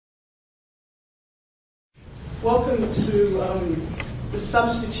Welcome to the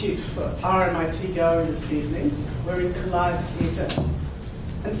substitute for RMIT Gallery this evening. We're in Collide Theatre.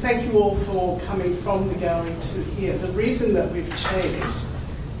 And thank you all for coming from the gallery to here. The reason that we've changed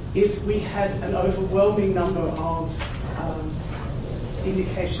is we had an overwhelming number of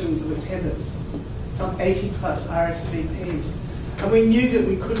indications of attendance, some 80 plus RSVPs. And we knew that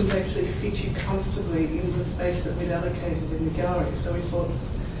we couldn't actually fit you comfortably in the space that we'd allocated in the gallery. So we thought,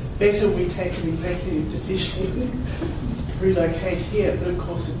 better we take an executive decision, relocate here, but of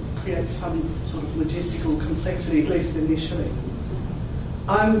course it creates some sort of logistical complexity, at least initially.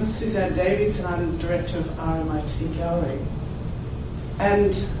 I'm Suzanne Davies and I'm the director of RMIT Gallery. And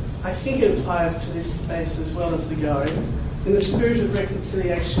I think it applies to this space as well as the gallery. In the spirit of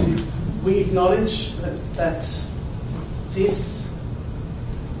reconciliation, we acknowledge that this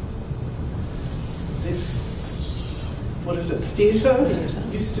what is it, theatre,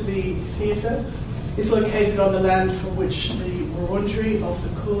 used to be theatre, is located on the land from which the Wurundjeri of the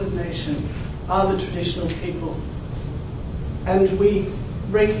Kulin Nation are the traditional people. And we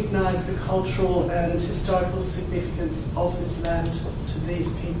recognise the cultural and historical significance of this land to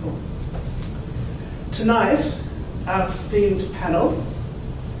these people. Tonight, our esteemed panel,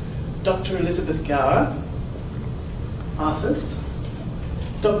 Dr. Elizabeth Gower, artist,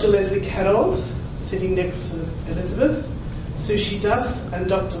 Dr. Leslie Cattold, sitting next to Elizabeth, Sushi Das and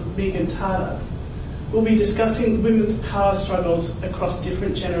Dr. Megan Tyler will be discussing women's power struggles across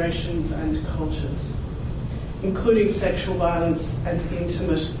different generations and cultures, including sexual violence and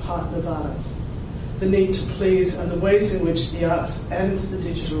intimate partner violence, the need to please and the ways in which the arts and the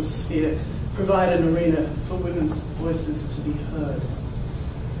digital sphere provide an arena for women's voices to be heard.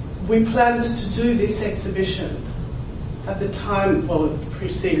 We planned to do this exhibition at the time, well, it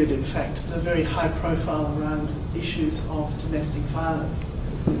preceded, in fact, the very high profile around issues of domestic violence.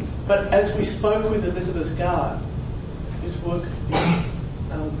 But as we spoke with Elizabeth Gower, whose work is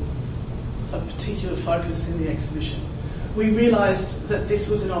a particular focus in the exhibition, we realised that this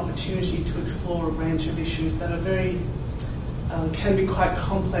was an opportunity to explore a range of issues that are very, can be quite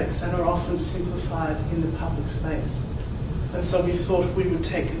complex and are often simplified in the public space. And so we thought we would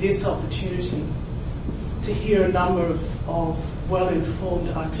take this opportunity to hear a number of well-informed,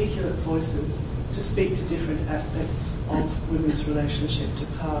 articulate voices to speak to different aspects of women's relationship to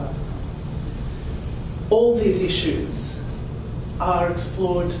power. All these issues are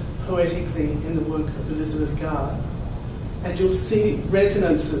explored poetically in the work of Elizabeth Gower, and you'll see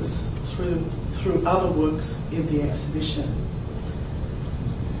resonances through other works in the exhibition.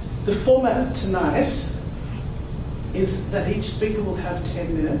 The format tonight is that each speaker will have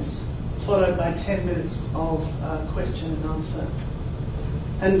 10 minutes, followed by 10 minutes of question and answer.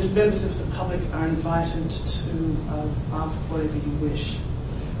 And members of the public are invited to ask whatever you wish.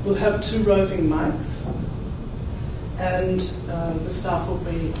 We'll have 2 roving mics, and the staff will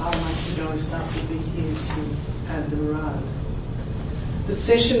be, RMIT Gallery staff will be here to hand them around. The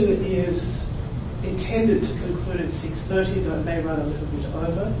session is intended to conclude at 6:30, though it may run a little bit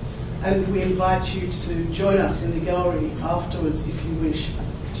over, and we invite you to join us in the gallery afterwards if you wish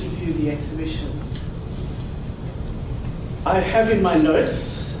to view the exhibitions. I have in my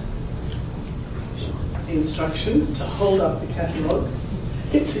notes the instruction to hold up the catalogue.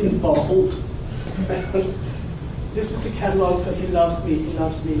 It's in bold. This is the catalogue for He Loves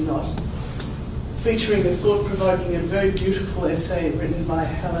Me Not, featuring a thought-provoking and very beautiful essay written by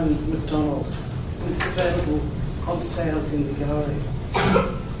Helen MacDonald, and it's available on sale in the gallery.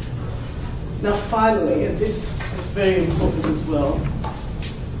 Now finally, and this is very important as well,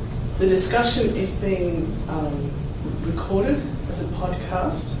 the discussion is being recorded as a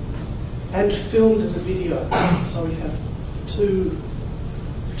podcast and filmed as a video. So we have two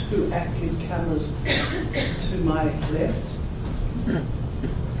active cameras to my left.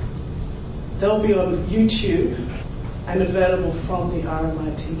 They'll be on YouTube and available from the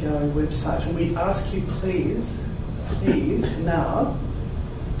RMIT Gallery website. And we ask you please now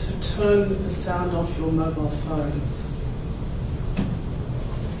to turn the sound off your mobile phones.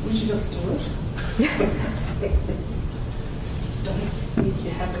 Would you just do it? Don't think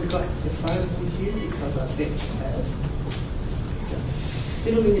you haven't got your phone with you, because I bet you have. Just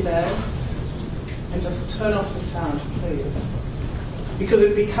fiddle in your bags and just turn off the sound, please. Because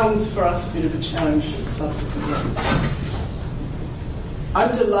it becomes for us a bit of a challenge subsequently.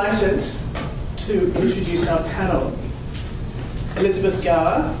 I'm delighted to introduce our panel. Elizabeth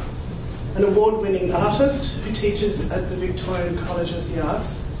Gower, an award-winning artist who teaches at the Victorian College of the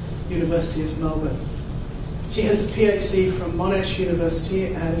Arts, University of Melbourne. She has a PhD from Monash University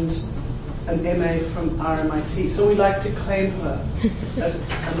and an MA from RMIT, so we like to claim her as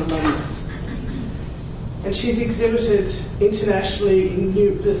an alumnus. and she's exhibited internationally in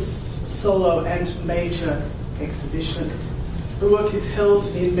numerous solo and major exhibitions. Her work is held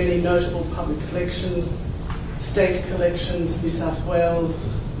in many notable public collections, state collections, New South Wales,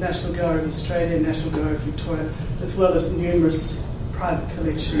 National Gallery of Australia, National Gallery of Victoria, as well as numerous private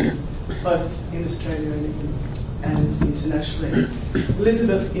collections, both in Australia and internationally.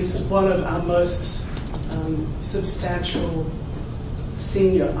 Elizabeth is one of our most substantial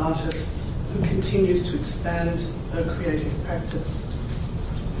senior artists who continues to expand her creative practice.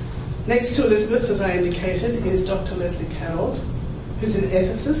 Next to Elizabeth, as I indicated, is Dr. Leslie Carold, who's an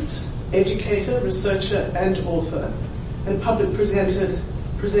ethicist, educator, researcher and author, and public presenter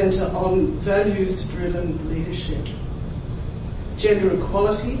on values-driven leadership, gender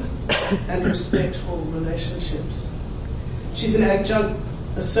equality and respectful relationships. She's an adjunct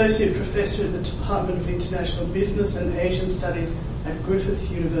associate professor in the Department of International Business and Asian Studies at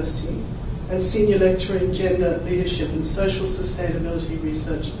Griffith University and senior lecturer in gender leadership and social sustainability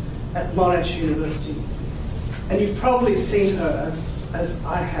research at Monash University. And you've probably seen her, as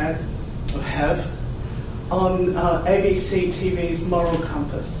I have, on ABC TV's Moral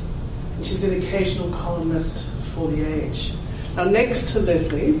Compass. And she's an occasional columnist for The Age. Now, next to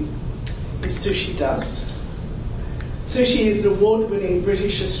Leslie is Sushi Das. Sushi is an award-winning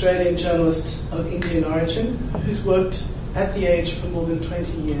British-Australian journalist of Indian origin who's worked at The Age for more than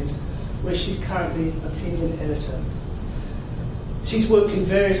 20 years, where she's currently opinion editor. She's worked in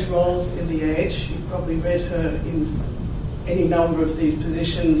various roles in The Age. You've probably read her in any number of these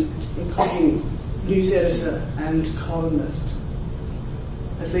positions, including news editor and columnist.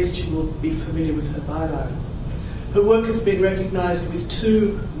 At least you will be familiar with her byline. Her work has been recognised with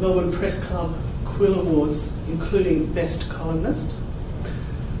 2 Melbourne Press Club Quill Awards, including Best Columnist.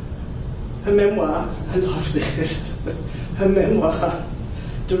 Her memoir, I love this, her memoir,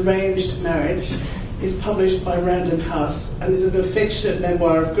 Deranged Marriage, is published by Random House and is an affectionate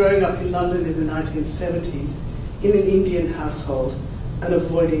memoir of growing up in London in the 1970s in an Indian household and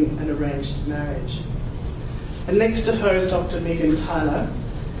avoiding an arranged marriage. And next to her is Dr. Megan Tyler.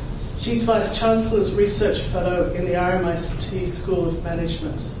 She's Vice-Chancellor's Research Fellow in the RMIT School of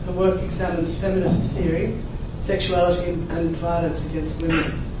Management. Her work examines feminist theory, sexuality and violence against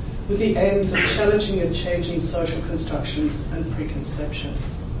women, with the aims of challenging and changing social constructions and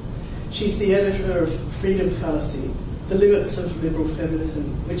preconceptions. She's the editor of Freedom Fallacy, The Limits of Liberal Feminism,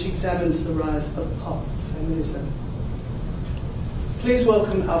 which examines the rise of pop feminism. Please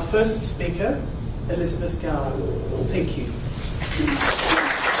welcome our first speaker, Elizabeth Gower. Thank you.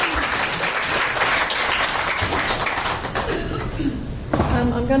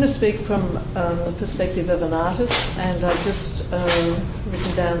 I'm going to speak from the perspective of an artist, and I've just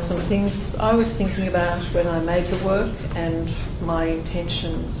written down some things I was thinking about when I made the work and my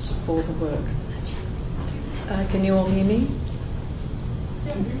intentions for the work. Can you all hear me?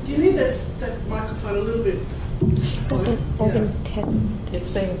 Yeah. Do you need that microphone a little bit? It's all been tested.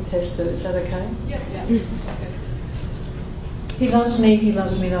 It's being tested, is that okay? Yeah. That's good. He loves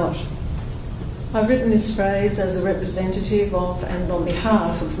me not. I've written this phrase as a representative of and on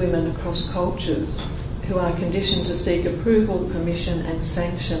behalf of women across cultures who are conditioned to seek approval, permission and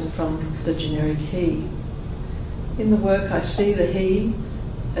sanction from the generic he. In the work I see the he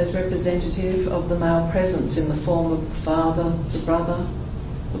as representative of the male presence in the form of the father, the brother,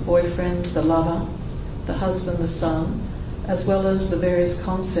 the boyfriend, the lover, the husband, the son, as well as the various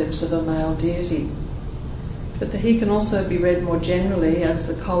concepts of a male deity. But the he can also be read more generally as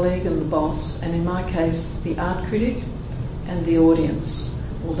the colleague and the boss, and in my case, the art critic and the audience,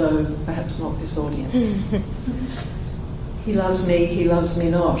 although perhaps not this audience. He loves me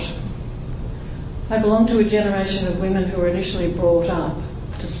not. I belong to a generation of women who were initially brought up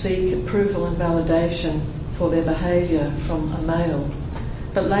to seek approval and validation for their behaviour from a male.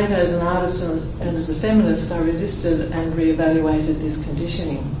 But later, as an artist and as a feminist, I resisted and re-evaluated this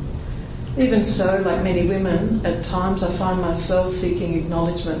conditioning. Even so, like many women, at times I find myself seeking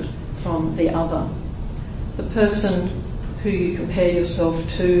acknowledgement from the other, the person who you compare yourself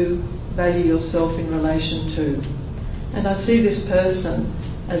to, value yourself in relation to. And I see this person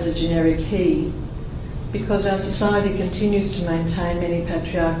as a generic he, because our society continues to maintain many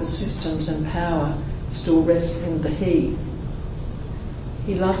patriarchal systems and power still rests in the he.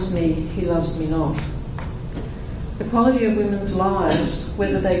 He loves me not. The quality of women's lives,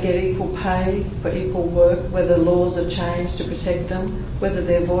 whether they get equal pay for equal work, whether laws are changed to protect them, whether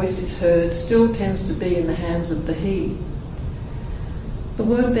their voice is heard, still tends to be in the hands of the he. The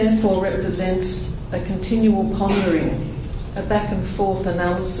work therefore represents a continual pondering, a back and forth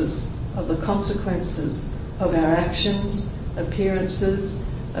analysis of the consequences of our actions, appearances,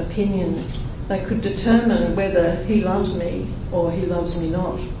 opinions they could determine whether he loves me or he loves me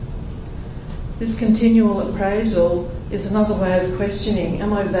not. This continual appraisal is another way of questioning,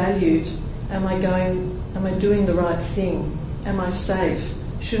 am I valued? Am I doing the right thing? Am I safe?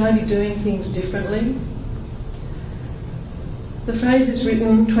 Should I be doing things differently? The phrase is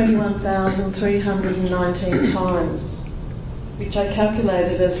written 21,319 times, which I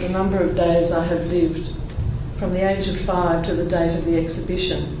calculated as the number of days I have lived from the age of 5 to the date of the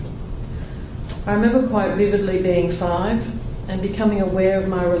exhibition. I remember quite vividly being 5 and becoming aware of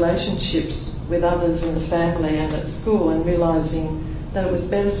my relationships with others in the family and at school, and realising that it was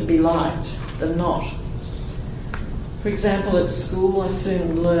better to be liked than not. For example, at school I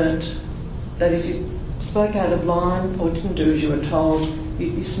soon learnt that if you spoke out of line or didn't do as you were told,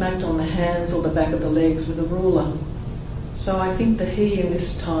 you'd be smacked on the hands or the back of the legs with a ruler. So I think the he in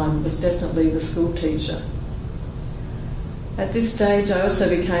this time was definitely the school teacher. At this stage I also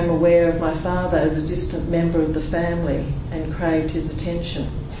became aware of my father as a distant member of the family and craved his attention.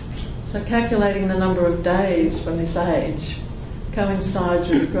 So calculating the number of days from this age coincides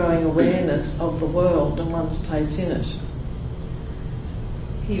with a growing awareness of the world and one's place in it.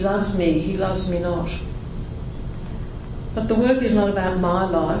 He loves me not. But the work is not about my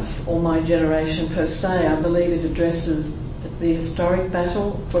life or my generation per se. I believe it addresses the historic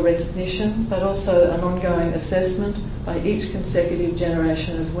battle for recognition, but also an ongoing assessment by each consecutive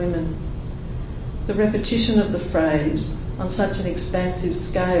generation of women. The repetition of the phrase on such an expansive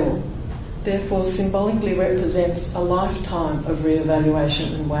scale therefore symbolically represents a lifetime of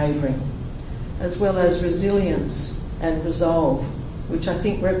re-evaluation and wavering, as well as resilience and resolve, which I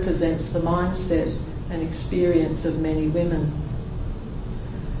think represents the mindset and experience of many women.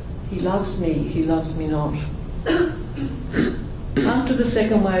 He loves me not. After the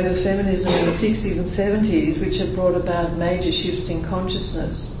second wave of feminism in the 60s and 70s, which had brought about major shifts in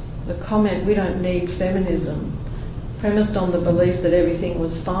consciousness, the comment, "we don't need feminism," premised on the belief that everything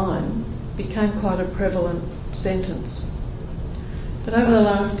was fine, became quite a prevalent sentence. But over the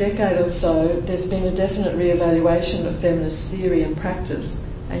last decade or so, there's been a definite re-evaluation of feminist theory and practice,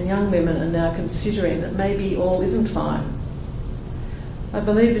 and young women are now considering that maybe all isn't fine. I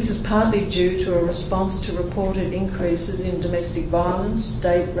believe this is partly due to a response to reported increases in domestic violence,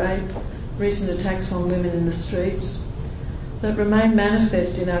 date rape, recent attacks on women in the streets, that remain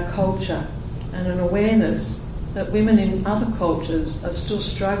manifest in our culture, and an awareness that women in other cultures are still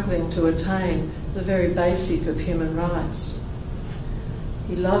struggling to attain the very basic of human rights.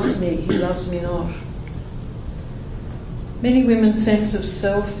 He loves me not. Many women's sense of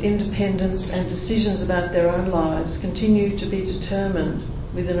self, independence and decisions about their own lives continue to be determined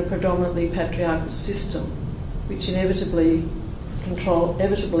within a predominantly patriarchal system, which inevitably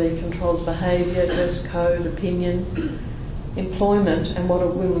controls behaviour, dress code, opinion, employment and what a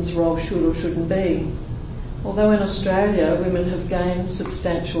woman's role should or shouldn't be. Although in Australia women have gained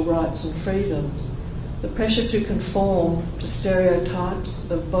substantial rights and freedoms, the pressure to conform to stereotypes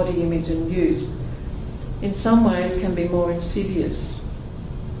of body image and youth in some ways can be more insidious.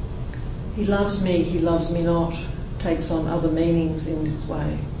 He loves me not takes on other meanings in this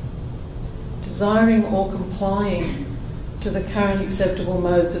way. Desiring or complying to the current acceptable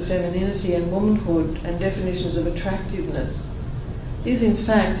modes of femininity and womanhood and definitions of attractiveness is in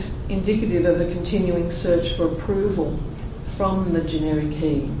fact indicative of a continuing search for approval from the generic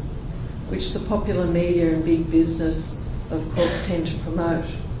he, which the popular media and big business of course tend to promote.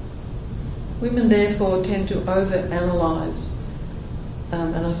 Women therefore tend to overanalyse,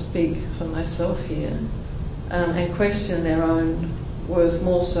 and I speak for myself here, and question their own worth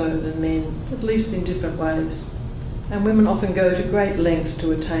more so than men, at least in different ways. And women often go to great lengths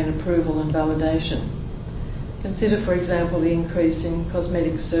to attain approval and validation. Consider, for example, the increase in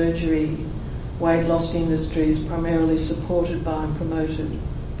cosmetic surgery, weight loss industries primarily supported by and promoted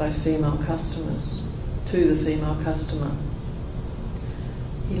by female customers, to the female customer.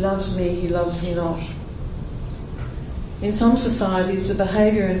 He loves me not. In some societies, the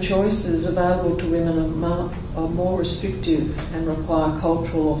behaviour and choices available to women are more restrictive and require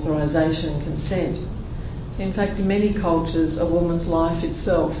cultural authorisation and consent. In fact, in many cultures, a woman's life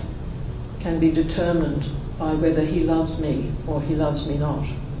itself can be determined by whether he loves me or he loves me not.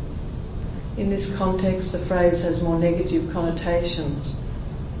 In this context, the phrase has more negative connotations,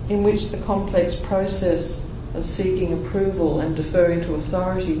 in which the complex process of seeking approval and deferring to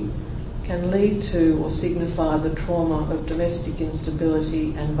authority can lead to or signify the trauma of domestic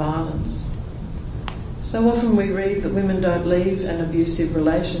instability and violence. So often we read that women don't leave an abusive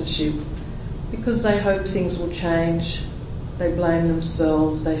relationship because they hope things will change, they blame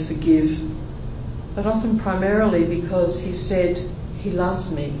themselves, they forgive, but often primarily because he said he loves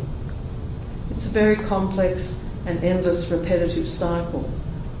me. It's a very complex and endless repetitive cycle,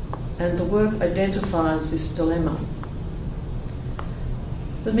 and the work identifies this dilemma.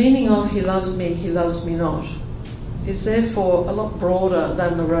 The meaning of he loves me not is therefore a lot broader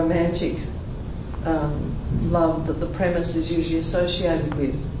than the romantic love that the premise is usually associated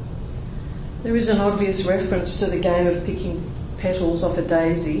with. There is an obvious reference to the game of picking petals off a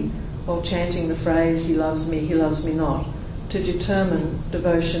daisy while chanting the phrase he loves me not, to determine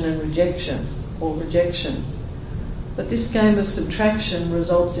devotion and rejection, or rejection. But this game of subtraction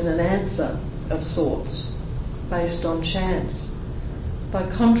results in an answer of sorts, based on chance. By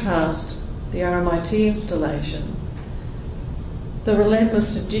contrast, the RMIT installation, the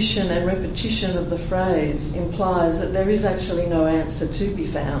relentless addition and repetition of the phrase implies that there is actually no answer to be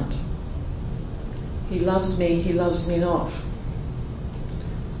found. He loves me not.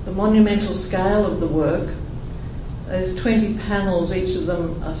 The monumental scale of the work, there's 20 panels, each of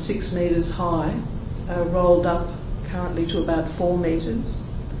them are 6 metres high, rolled up currently to about 4 metres,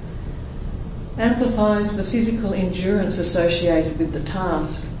 amplifies the physical endurance associated with the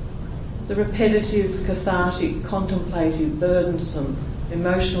task, the repetitive, cathartic, contemplative, burdensome,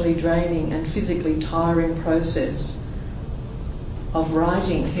 emotionally draining and physically tiring process of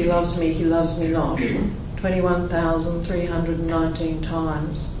writing he loves me not 21,319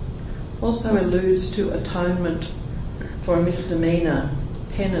 times also alludes to atonement for a misdemeanour,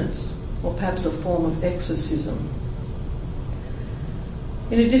 penance, or perhaps a form of exorcism.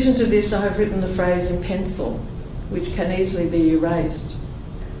 In addition to this, I have written the phrase in pencil, which can easily be erased,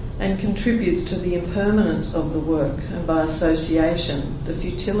 and contributes to the impermanence of the work and, by association, the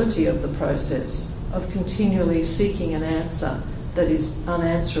futility of the process of continually seeking an answer that is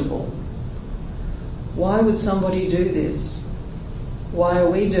unanswerable. Why would somebody do this? Why are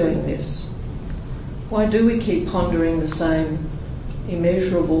we doing this? Why do we keep pondering the same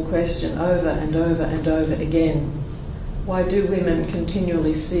immeasurable question over and over and over again? Why do women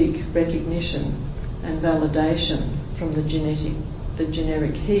continually seek recognition and validation from the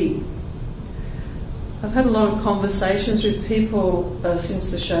generic he? I've had a lot of conversations with people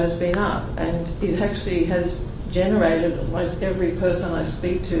since the show's been up, and it actually has generated, almost every person I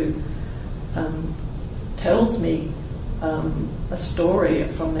speak to tells me a story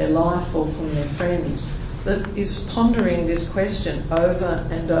from their life or from their friends that is pondering this question over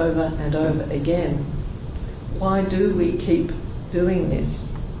and over and over again. Why do we keep doing this?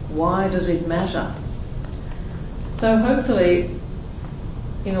 Why does it matter? So hopefully,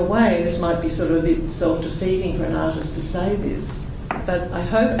 in a way, this might be sort of a bit self-defeating for an artist to say this, but I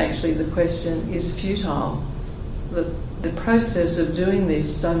hope actually the question is futile. The process of doing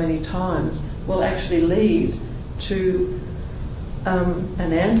this so many times will actually lead to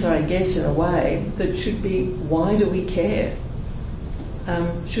an answer, I guess, in a way, that should be, why do we care?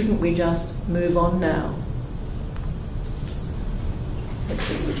 Shouldn't we just move on now?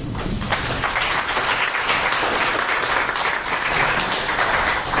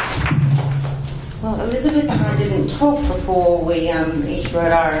 Well, Elizabeth and I didn't talk before we each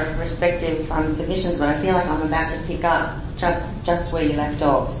wrote our respective submissions, but I feel like I'm about to pick up just where you left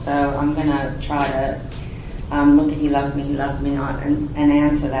off. So I'm going to try to look at he loves me not, and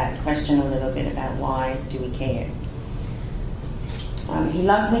answer that question a little bit about why do we care. He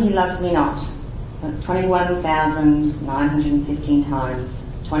loves me not. 21,915 times.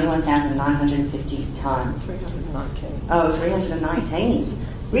 21,950 times. 319. Oh, 319.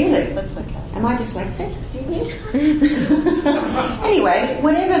 Really? That's okay. Am I dyslexic, do you think? Anyway,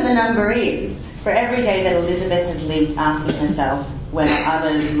 whatever the number is, for every day that Elizabeth has lived asking herself whether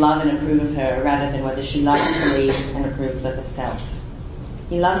others love and approve of her rather than whether she loves, believes and approves of herself.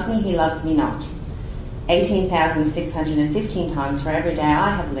 He loves me not. 18,615 times for every day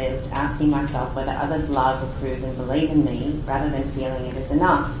I have lived asking myself whether others love, approve and believe in me rather than feeling it is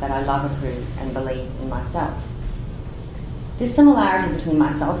enough that I love, approve and believe in myself. This similarity between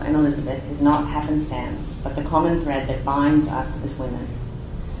myself and Elizabeth is not happenstance, but the common thread that binds us as women.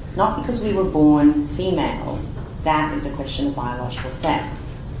 Not because we were born female, that is a question of biological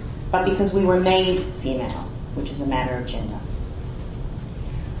sex, but because we were made female, which is a matter of gender.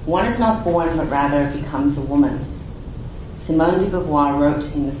 One is not born, but rather becomes a woman. Simone de Beauvoir wrote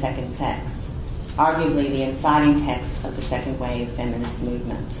in The Second Sex, arguably the inciting text of the second wave feminist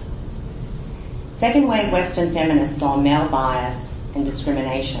movement. Second wave Western feminists saw male bias and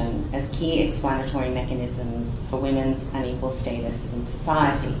discrimination as key explanatory mechanisms for women's unequal status in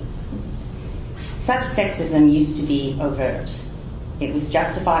society. Such sexism used to be overt. It was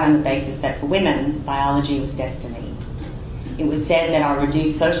justified on the basis that for women, biology was destiny. It was said that our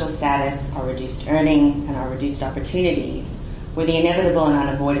reduced social status, our reduced earnings, and our reduced opportunities were the inevitable and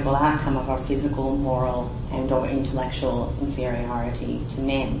unavoidable outcome of our physical, moral, and or intellectual inferiority to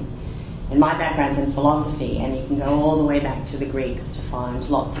men. And my background's in philosophy, and you can go all the way back to the Greeks to find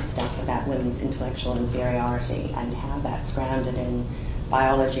lots of stuff about women's intellectual inferiority and how that's grounded in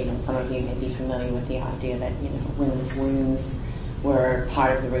biology. And some of you may be familiar with the idea that, women's wombs were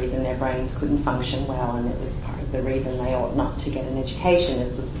part of the reason their brains couldn't function well, and it was part of the reason they ought not to get an education,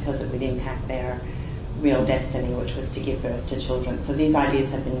 was because it would impact their real destiny, which was to give birth to children. So these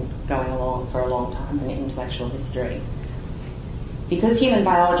ideas have been going along for a long time in intellectual history. Because human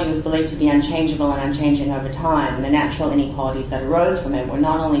biology was believed to be unchangeable and unchanging over time, the natural inequalities that arose from it were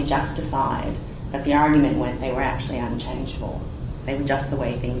not only justified, but the argument went they were actually unchangeable. They were just the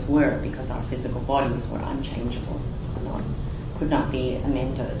way things were because our physical bodies were unchangeable, could not be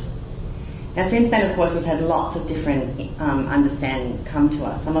amended. Now, since then, of course, we've had lots of different understandings come to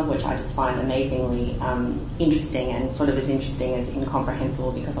us, some of which I just find amazingly interesting, and sort of as interesting as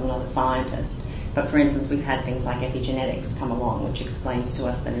incomprehensible because I'm not a scientist. But for instance, we've had things like epigenetics come along, which explains to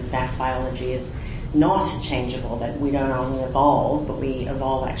us that in fact biology is not changeable, that we don't only evolve, but we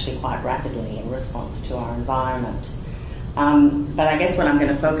evolve actually quite rapidly in response to our environment. But I guess what I'm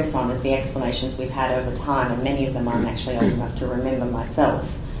going to focus on is the explanations we've had over time, and many of them I'm actually old enough to remember myself,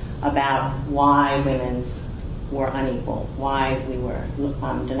 about why women's were unequal, why we were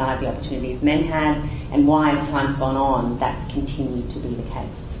denied the opportunities men had, and why as time's gone on that's continued to be the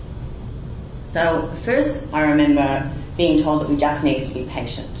case. So first I remember being told that we just needed to be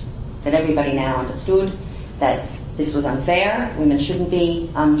patient, that everybody now understood that this was unfair, women shouldn't be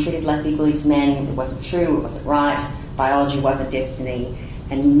treated less equally to men, it wasn't true, it wasn't right, biology wasn't destiny,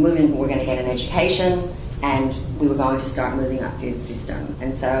 and women were going to get an education and we were going to start moving up through the system.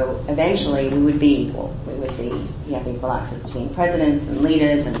 And so eventually we would be equal. We would have equal access to being presidents and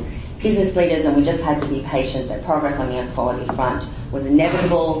leaders and business leaders, and we just had to be patient that progress on the equality front was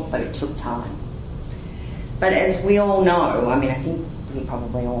inevitable, but it took time. But as we all know, I think we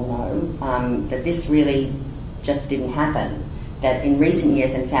probably all know, that this really just didn't happen. That in recent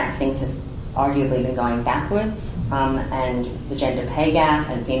years, in fact, things have arguably been going backwards, and the gender pay gap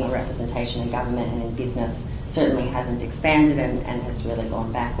and female representation in government and in business certainly hasn't expanded and has really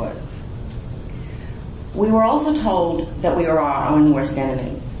gone backwards. We were also told that we are our own worst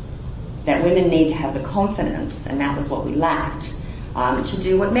enemies, that women need to have the confidence, and that was what we lacked, to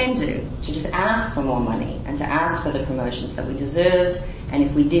do what men do, to just ask for more money and to ask for the promotions that we deserved, and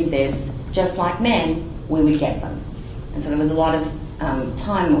if we did this, just like men, we would get them. And so there was a lot of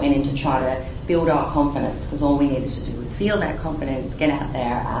time that went in to try to build our confidence, because all we needed to do was feel that confidence, get out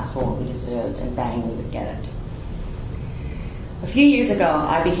there, ask for what we deserved, and bang, we would get it. A few years ago,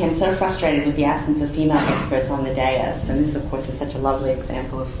 I became so frustrated with the absence of female experts on the dais, and this, of course, is such a lovely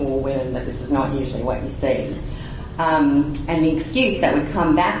example of 4 women, that this is not usually what you see. And the excuse that would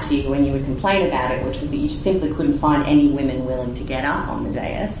come back to you when you would complain about it, which was that you simply couldn't find any women willing to get up on the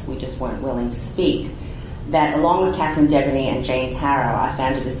dais, we just weren't willing to speak, that along with Catherine Debony and Jane Caro, I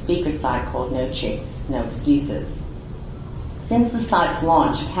founded a speaker site called No Chicks, No Excuses. Since the site's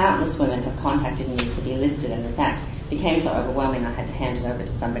launch, countless women have contacted me to be listed, and in fact, it became so overwhelming I had to hand it over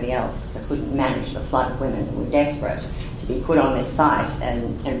to somebody else because I couldn't manage the flood of women who were desperate to be put on this site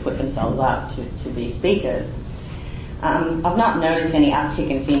and put themselves up to be speakers. I've not noticed any uptick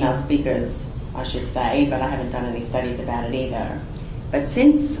in female speakers, I should say, but I haven't done any studies about it either. But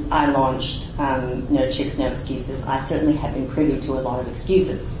since I launched No Chicks, No Excuses, I certainly have been privy to a lot of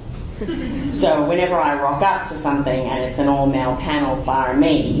excuses. So whenever I rock up to something and it's an all-male panel bar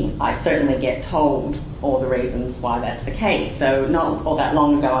me, I certainly get told all the reasons why that's the case. So not all that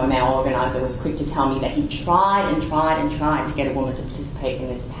long ago, a male organiser was quick to tell me that he tried and tried and tried to get a woman to participate in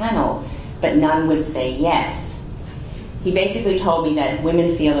this panel, but none would say yes. He basically told me that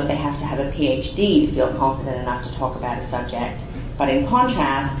women feel that they have to have a PhD to feel confident enough to talk about a subject. But in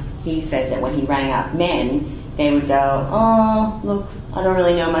contrast, he said that when he rang up men, they would go, oh, look, I don't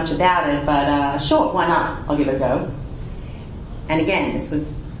really know much about it, but sure, why not? I'll give it a go. And again, this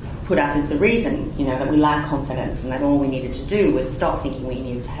was put up as the reason, that we lack confidence and that all we needed to do was stop thinking we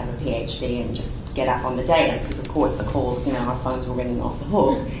needed to have a PhD and just get up on the dais, because of course the calls, our phones were ringing off the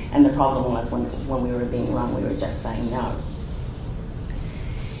hook, and the problem was when we were being rung, we were just saying no.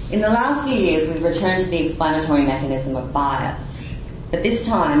 In the last few years, we've returned to the explanatory mechanism of bias, but this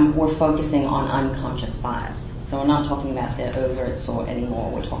time we're focusing on unconscious bias. So we're not talking about the overt sort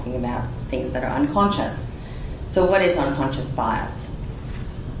anymore, we're talking about things that are unconscious. So what is unconscious bias?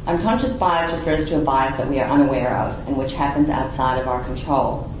 Unconscious bias refers to a bias that we are unaware of and which happens outside of our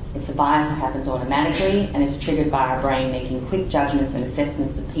control. It's a bias that happens automatically and is triggered by our brain making quick judgments and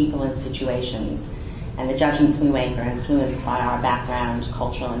assessments of people and situations. and the judgments we make are influenced by our background,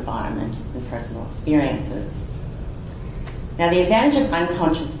 cultural environment, and personal experiences. Now, the advantage of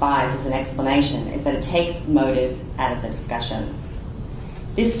unconscious bias as an explanation is that it takes motive out of the discussion.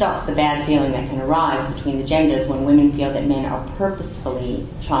 This stops the bad feeling that can arise between the genders when women feel that men are purposefully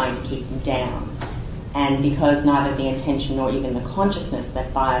trying to keep them down. And because neither the intention nor even the consciousness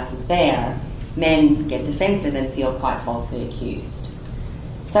that bias is there, men get defensive and feel quite falsely accused.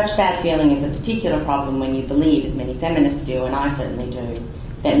 Such bad feeling is a particular problem when you believe, as many feminists do, and I certainly do,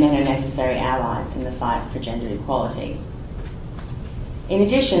 that men are necessary allies in the fight for gender equality. In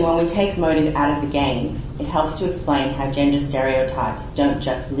addition, when we take motive out of the game, it helps to explain how gender stereotypes don't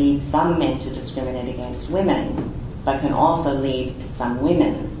just lead some men to discriminate against women, but can also lead to some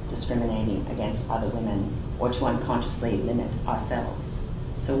women discriminating against other women, or to unconsciously limit ourselves.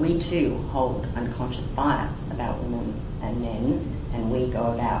 So we too hold unconscious bias about women and men, and we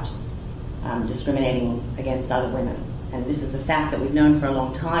go about discriminating against other women. And this is a fact that we've known for a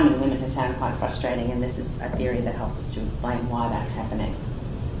long time and women have found quite frustrating, and this is a theory that helps us to explain why that's happening.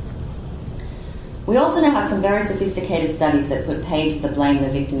 We also now have some very sophisticated studies that put paid to the blame the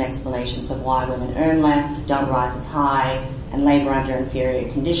victim explanations of why women earn less, don't rise as high, and labour under inferior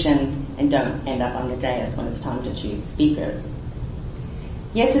conditions, and don't end up on the dais when it's time to choose speakers.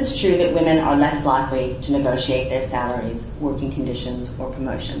 Yes, it's true that women are less likely to negotiate their salaries, working conditions, or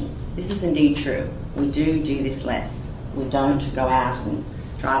promotions. This is indeed true. We do this less. We don't go out and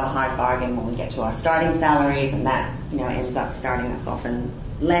drive a hard bargain when we get to our starting salaries, and that, ends up starting us often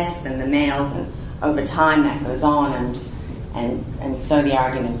less than the males, and over time that goes on, and so the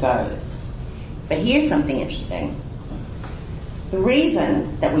argument goes. But here's something interesting. The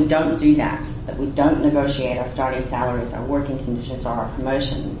reason that we don't do that we don't negotiate our starting salaries, our working conditions, or our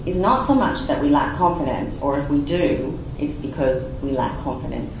promotion, is not so much that we lack confidence, or if we do, it's because we lack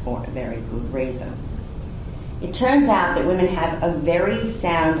confidence for a very good reason. It turns out that women have a very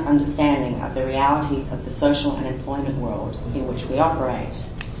sound understanding of the realities of the social and employment world in which we operate.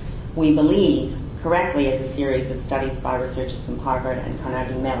 We believe, correctly as a series of studies by researchers from Harvard and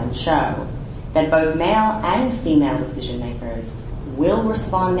Carnegie Mellon show, that both male and female decision makers will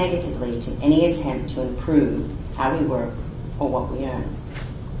respond negatively to any attempt to improve how we work or what we earn.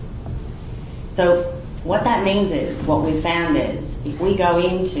 So what that means is, what we've found is, if we go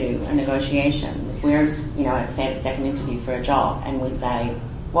into a negotiation, if we're, say at a second interview for a job, and we say,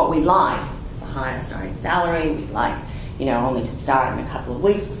 what we'd like is a higher starting salary, we'd like, only to start in a couple of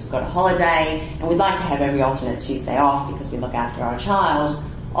weeks because we've got a holiday, and we'd like to have every alternate Tuesday off because we look after our child,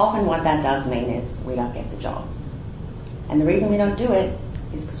 often what that does mean is we don't get the job. And the reason we don't do it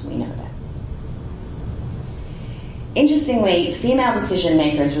is because we know that. Interestingly, female decision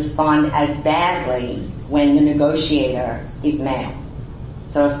makers respond as badly when the negotiator is male.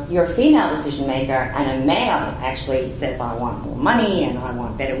 So if you're a female decision maker and a male actually says, I want more money and I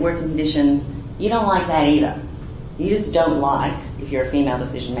want better working conditions, you don't like that either. You just don't like, if you're a female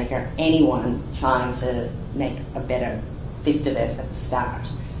decision maker, anyone trying to make a better fist of it at the start.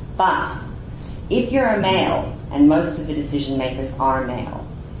 But if you're a male, and most of the decision makers are male,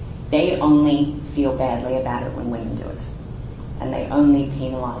 they only feel badly about it when women do it. And they only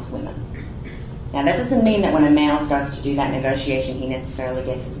penalise women. Now that doesn't mean that when a male starts to do that negotiation he necessarily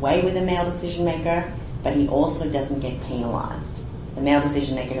gets his way with a male decision maker, but he also doesn't get penalised. The male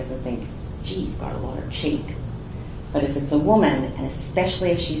decision maker doesn't think, gee, you've got a lot of cheek. But if it's a woman, and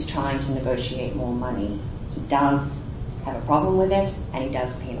especially if she's trying to negotiate more money, he does have a problem with it, and he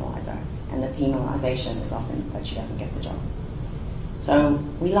does penalise her. And the penalisation is often that she doesn't get the job. So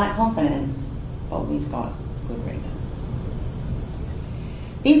we lack confidence, but we've got good reason.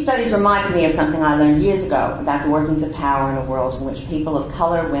 These studies reminded me of something I learned years ago about the workings of power in a world in which people of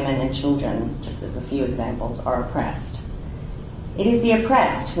colour, women and children, just as a few examples, are oppressed. It is the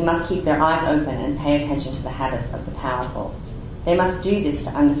oppressed who must keep their eyes open and pay attention to the habits of the powerful. They must do this to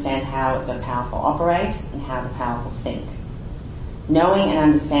understand how the powerful operate and how the powerful think. Knowing and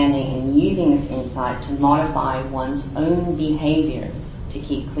understanding and using this insight to modify one's own behaviours to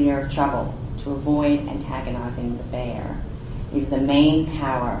keep clear of trouble, to avoid antagonising the bear, is the main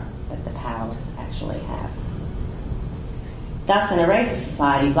power that the powerless actually have. Thus, in a racist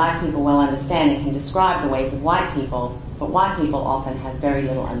society, black people well understand and can describe the ways of white people, but white people often have very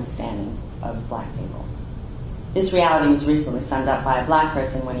little understanding of black people. This reality was recently summed up by a black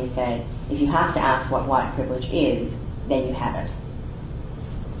person when he said, if you have to ask what white privilege is, then you have it.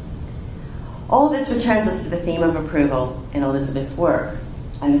 All of this returns us to the theme of approval in Elizabeth's work,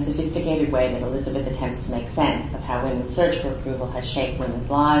 and the sophisticated way that Elizabeth attempts to make sense of how women's search for approval has shaped women's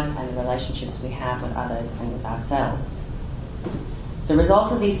lives and the relationships we have with others and with ourselves. The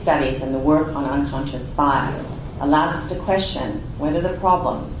results of these studies and the work on unconscious bias allows us to question whether the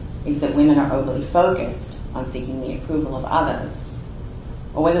problem is that women are overly focused on seeking the approval of others,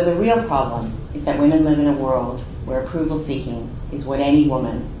 or whether the real problem is that women live in a world where approval seeking is what any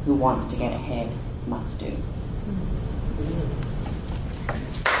woman who wants to get ahead must do.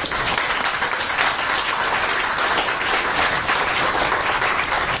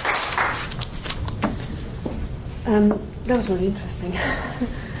 That was really interesting.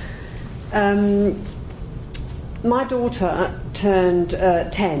 My daughter turned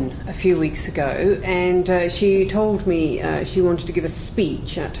 10 a few weeks ago, and she told me she wanted to give a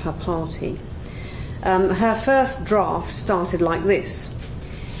speech at her party. Her first draft started like this: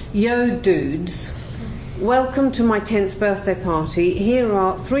 "Yo dudes, welcome to my 10th birthday party. Here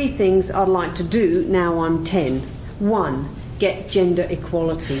are 3 things I'd like to do now I'm 10. 1, get gender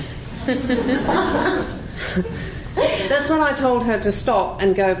equality." That's when I told her to stop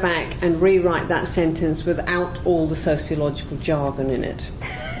and go back and rewrite that sentence without all the sociological jargon in it.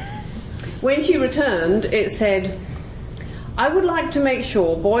 When she returned, it said, "I would like to make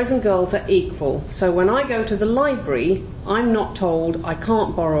sure boys and girls are equal, so when I go to the library, I'm not told I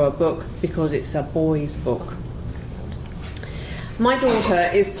can't borrow a book because it's a boy's book." My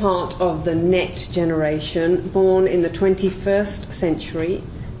daughter is part of the net generation, born in the 21st century,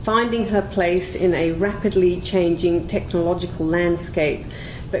 finding her place in a rapidly changing technological landscape,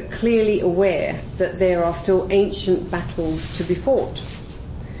 but clearly aware that there are still ancient battles to be fought.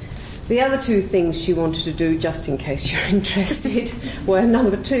 The other 2 things she wanted to do, just in case you're interested, were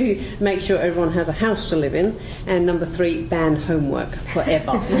number 2, make sure everyone has a house to live in, and number 3, ban homework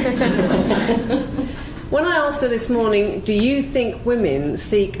forever. When I asked her this morning, "Do you think women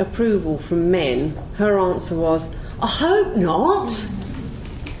seek approval from men?" her answer was, "I hope not."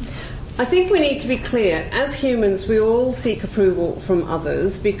 I think we need to be clear. As humans, we all seek approval from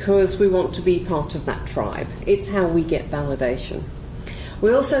others because we want to be part of that tribe. It's how we get validation.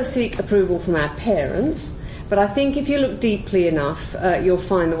 We also seek approval from our parents, but I think if you look deeply enough, you'll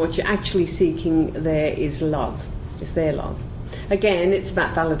find that what you're actually seeking there is love. It's their love. Again, it's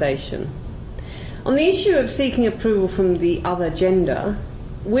about validation. On the issue of seeking approval from the other gender,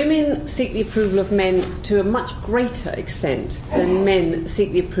 women seek the approval of men to a much greater extent than men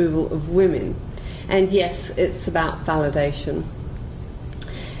seek the approval of women. And yes, it's about validation.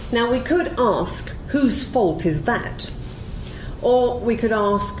 Now, we could ask, whose fault is that? Or we could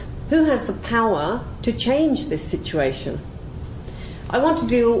ask, who has the power to change this situation? I want to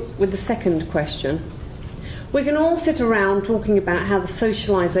deal with the second question. We can all sit around talking about how the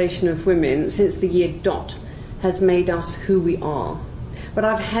socialisation of women since the year dot has made us who we are. But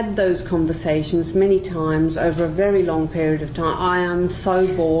I've had those conversations many times over a very long period of time. I am so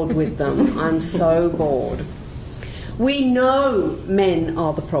bored with them. I'm so bored. We know men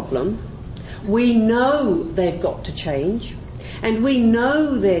are the problem. We know they've got to change. And we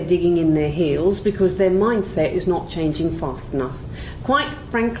know they're digging in their heels because their mindset is not changing fast enough. Quite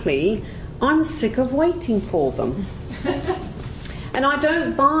frankly, I'm sick of waiting for them. And I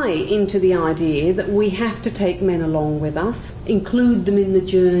don't buy into the idea that we have to take men along with us, include them in the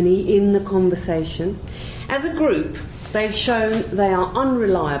journey, in the conversation. As a group, they've shown they are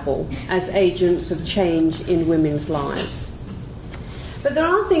unreliable as agents of change in women's lives. But there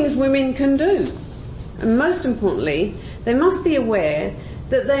are things women can do. And most importantly, they must be aware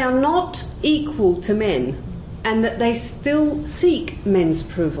that they are not equal to men and that they still seek men's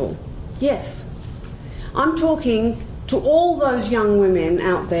approval. Yes, I'm talking to all those young women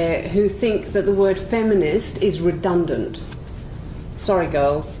out there who think that the word feminist is redundant. Sorry,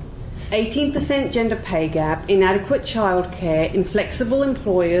 girls. 18% gender pay gap, inadequate childcare, inflexible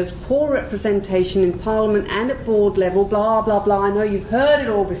employers, poor representation in Parliament and at board level, blah, blah, blah. I know you've heard it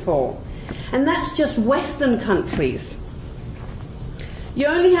all before. And that's just Western countries. You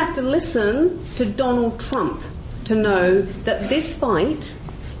only have to listen to Donald Trump to know that this fight,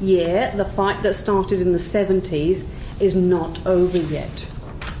 the fight that started in the 70s, is not over yet.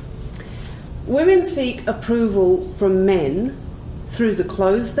 Women seek approval from men through the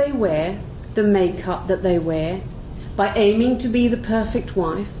clothes they wear, the makeup that they wear, by aiming to be the perfect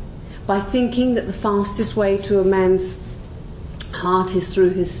wife, by thinking that the fastest way to a man's heart is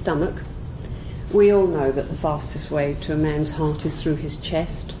through his stomach. We all know that the fastest way to a man's heart is through his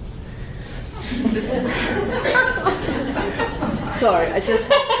chest. Sorry, I just...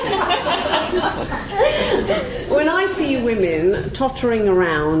 When I see women tottering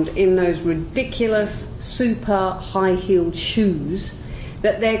around in those ridiculous, super high-heeled shoes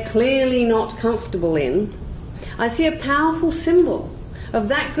that they're clearly not comfortable in, I see a powerful symbol of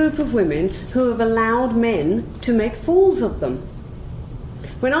that group of women who have allowed men to make fools of them.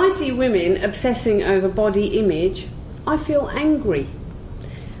 When I see women obsessing over body image, I feel angry.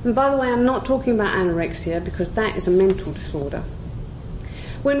 And by the way, I'm not talking about anorexia because that is a mental disorder.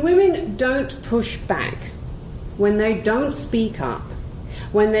 When women don't push back, when they don't speak up,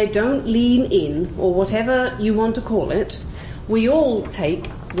 when they don't lean in, or whatever you want to call it, we all take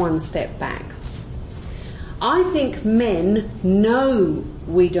one step back. I think men know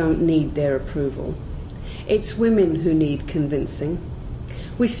we don't need their approval. It's women who need convincing.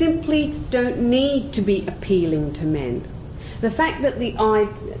 We simply don't need to be appealing to men. The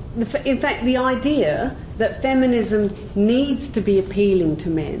idea that feminism needs to be appealing to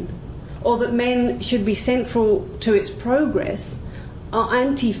men, or that men should be central to its progress, are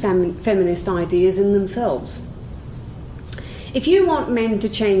anti-feminist ideas in themselves. If you want men to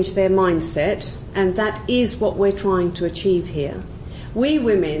change their mindset, and that is what we're trying to achieve here, we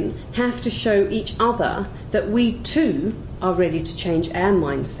women have to show each other that we too are ready to change our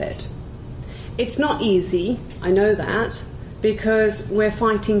mindset. It's not easy, I know that, because we're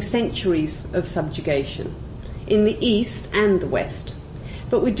fighting centuries of subjugation in the East and the West.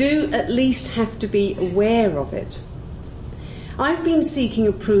 But we do at least have to be aware of it. I've been seeking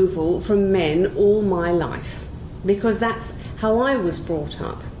approval from men all my life, because that's how I was brought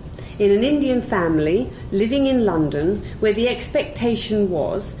up. In an Indian family, living in London, where the expectation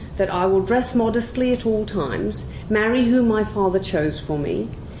was that I will dress modestly at all times, marry who my father chose for me,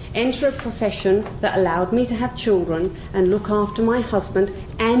 enter a profession that allowed me to have children and look after my husband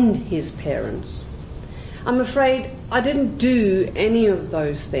and his parents. I'm afraid I didn't do any of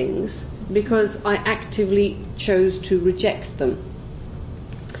those things because I actively chose to reject them.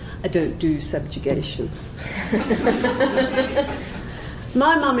 I don't do subjugation.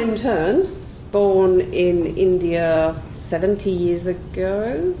 My mum, in turn, born in India 70 years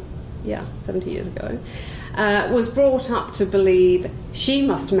ago, was brought up to believe she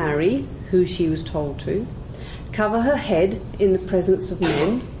must marry who she was told to, cover her head in the presence of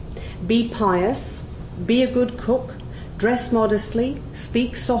men, be pious, be a good cook, dress modestly,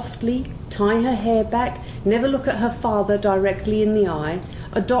 speak softly, tie her hair back, never look at her father directly in the eye,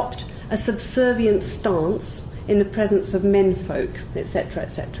 adopt a subservient stance in the presence of menfolk, etc.,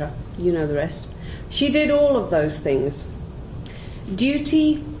 etc. You know the rest. She did all of those things.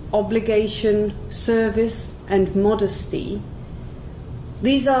 Duty, obligation, service, and modesty.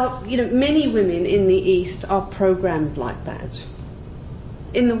 These are, many women in the East are programmed like that.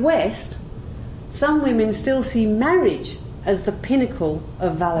 In the West, some women still see marriage as the pinnacle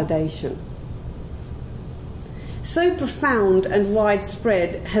of validation. So profound and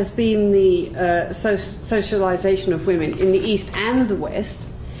widespread has been the socialisation of women in the East and the West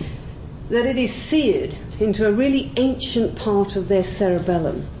that it is seared into a really ancient part of their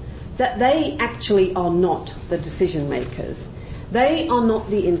cerebellum, that they actually are not the decision makers. They are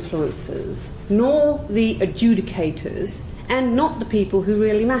not the influencers, nor the adjudicators, and not the people who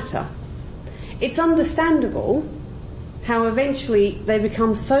really matter. It's understandable how eventually they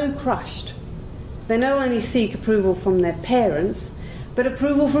become so crushed. They not only seek approval from their parents, but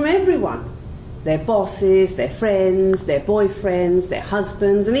approval from everyone. Their bosses, their friends, their boyfriends, their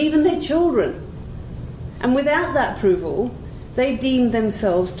husbands, and even their children. And without that approval, they deem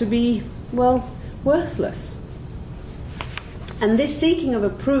themselves to be, worthless. And this seeking of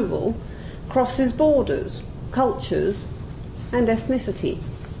approval crosses borders, cultures, and ethnicity.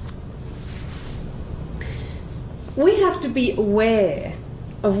 We have to be aware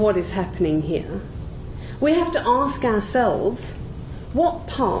of what is happening here. We have to ask ourselves, what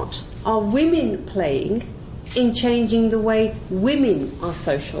part are women playing in changing the way women are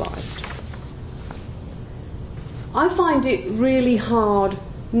socialised? I find it really hard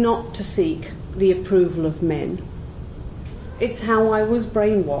not to seek the approval of men. It's how I was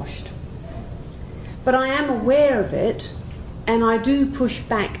brainwashed. But I am aware of it, and I do push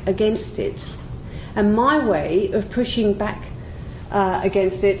back against it. And my way of pushing back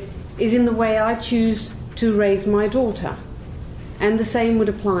against it is in the way I choose to raise my daughter. And the same would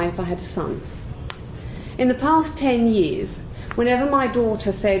apply if I had a son. In the past 10 years, whenever my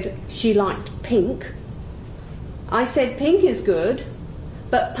daughter said she liked pink, I said pink is good,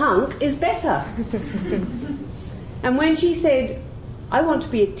 but punk is better. And when she said, I want to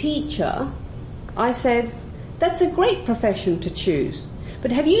be a teacher, I said, that's a great profession to choose,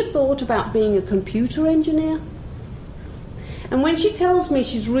 but have you thought about being a computer engineer? And when she tells me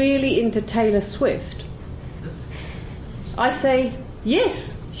she's really into Taylor Swift, I say,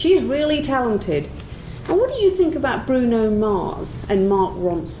 yes, she's really talented. And what do you think about Bruno Mars and Mark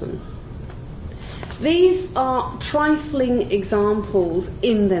Ronson? These are trifling examples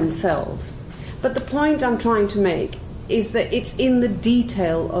in themselves, but the point I'm trying to make is that it's in the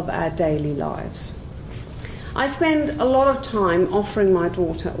detail of our daily lives. I spend a lot of time offering my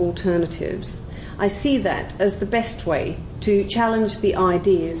daughter alternatives. I see that as the best way to challenge the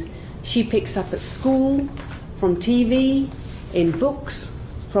ideas she picks up at school, from TV, in books,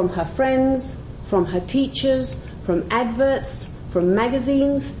 from her friends, from her teachers, from adverts, from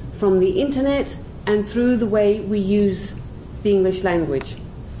magazines, from the internet, and through the way we use the English language.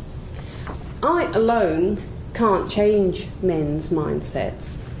 I alone can't change men's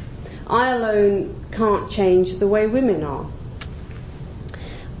mindsets. I alone can't change the way women are.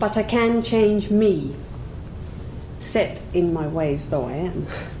 But I can change me, set in my ways though I am.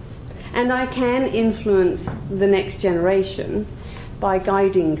 And I can influence the next generation by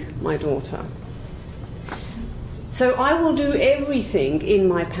guiding my daughter. So I will do everything in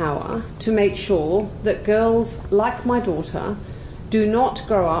my power to make sure that girls like my daughter do not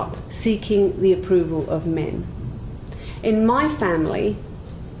grow up seeking the approval of men. In my family,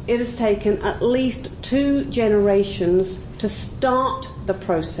 it has taken at least 2 generations to start the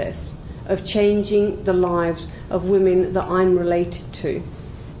process of changing the lives of women that I'm related to.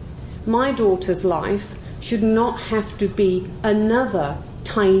 My daughter's life should not have to be another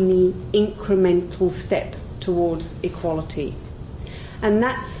tiny incremental step towards equality. And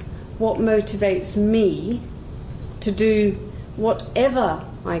that's what motivates me to do whatever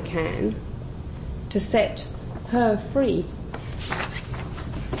I can to set her free.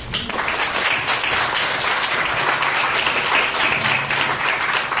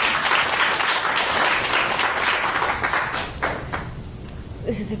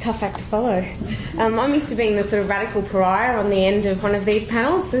 This is a tough act to follow. I'm used to being the sort of radical pariah on the end of one of these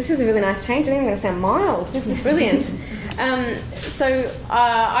panels, so this is a really nice change. I think I'm going to sound mild. This is brilliant. I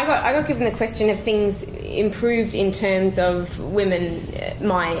got given the question of things improved in terms of women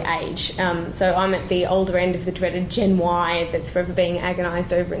my age. So I'm at the older end of the dreaded Gen Y that's forever being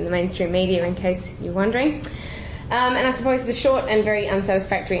agonised over in the mainstream media, in case you're wondering. And I suppose the short and very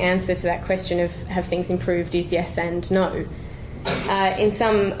unsatisfactory answer to that question of have things improved is yes and no. In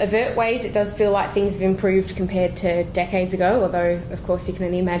some overt ways, it does feel like things have improved compared to decades ago, although, of course, you can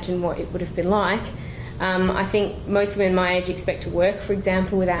only imagine what it would have been like. I think most women my age expect to work, for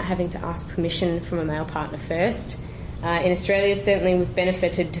example, without having to ask permission from a male partner first. In Australia, certainly we've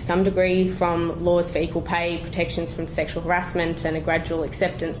benefited to some degree from laws for equal pay, protections from sexual harassment, and a gradual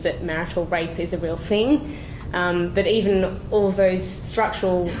acceptance that marital rape is a real thing. But even all of those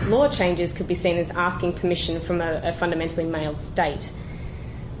structural law changes could be seen as asking permission from a fundamentally male state.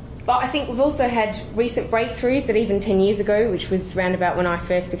 But I think we've also had recent breakthroughs that even 10 years ago, which was around about when I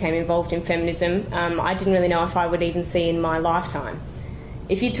first became involved in feminism, I didn't really know if I would even see in my lifetime.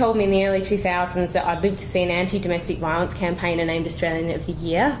 If you'd told me in the early 2000s that I'd lived to see an anti-domestic violence campaigner named Australian of the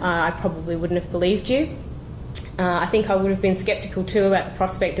Year, I probably wouldn't have believed you. I think I would have been sceptical too about the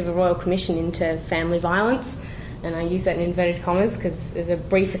prospect of a royal commission into family violence, and I use that in inverted commas because, as a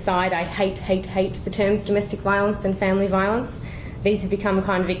brief aside, I hate the terms domestic violence and family violence. These have become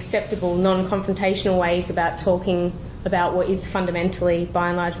kind of acceptable, non-confrontational ways about talking about what is fundamentally, by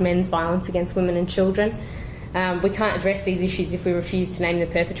and large, men's violence against women and children. We can't address these issues if we refuse to name the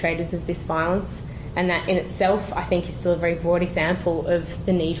perpetrators of this violence. And that in itself, I think, is still a very broad example of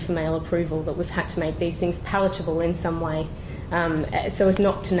the need for male approval, that we've had to make these things palatable in some way, so as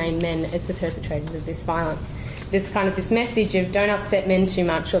not to name men as the perpetrators of this violence. There's kind of this message of don't upset men too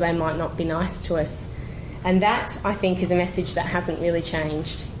much or they might not be nice to us. And that, I think, is a message that hasn't really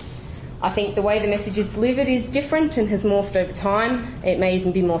changed. I think the way the message is delivered is different and has morphed over time. It may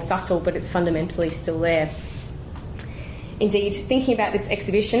even be more subtle, but it's fundamentally still there. Indeed, thinking about this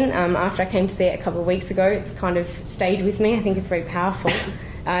exhibition, after I came to see it a couple of weeks ago, it's kind of stayed with me. I think it's very powerful.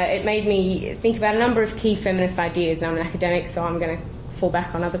 It made me think about a number of key feminist ideas. I'm an academic, so I'm going to fall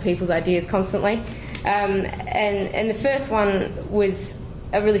back on other people's ideas constantly. And the first one was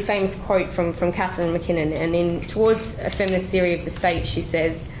a really famous quote from Catherine McKinnon, and in Towards a Feminist Theory of the State, she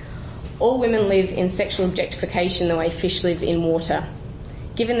says, "All women live in sexual objectification the way fish live in water.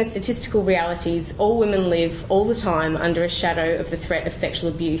 Given the statistical realities, all women live all the time under a shadow of the threat of sexual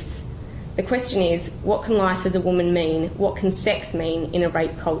abuse. The question is, what can life as a woman mean? What can sex mean in a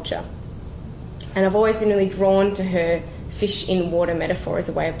rape culture?" And I've always been really drawn to her fish in water metaphor as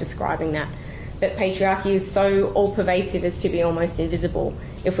a way of describing that patriarchy is so all-pervasive as to be almost invisible.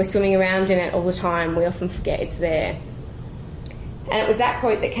 If we're swimming around in it all the time, we often forget it's there. And it was that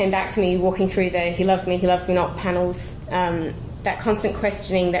quote that came back to me walking through the He Loves Me Not panels. That constant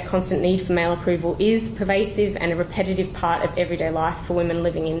questioning, that constant need for male approval is pervasive and a repetitive part of everyday life for women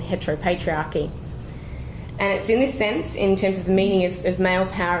living in heteropatriarchy. And it's in this sense, in terms of the meaning of male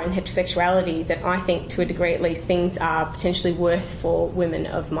power and heterosexuality, that I think, to a degree at least, things are potentially worse for women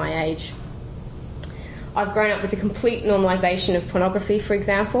of my age. I've grown up with the complete normalisation of pornography, for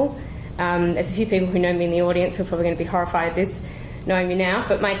example. There's a few people who know me in the audience who are probably going to be horrified at this, knowing me now,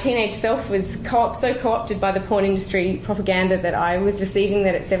 but my teenage self was so co-opted by the porn industry propaganda that I was receiving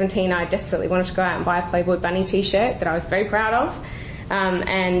that at 17 I desperately wanted to go out and buy a Playboy Bunny t-shirt that I was very proud of.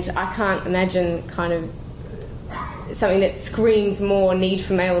 And I can't imagine kind of something that screams more need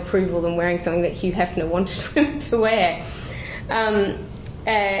for male approval than wearing something that Hugh Hefner wanted women to wear.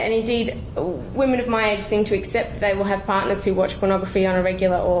 And indeed, women of my age seem to accept that they will have partners who watch pornography on a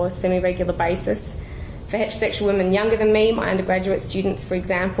regular or semi-regular basis. For heterosexual women younger than me, my undergraduate students, for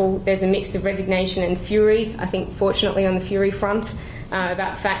example, there's a mix of resignation and fury, I think fortunately on the fury front,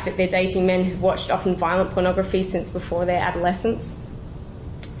 about the fact that they're dating men who've watched often violent pornography since before their adolescence.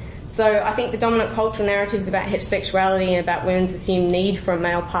 So I think the dominant cultural narratives about heterosexuality and about women's assumed need for a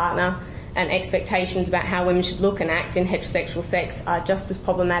male partner and expectations about how women should look and act in heterosexual sex are just as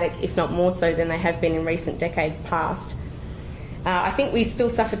problematic, if not more so, than they have been in recent decades past. I think we still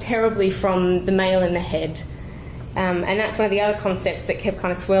suffer terribly from the male in the head. And that's one of the other concepts that kept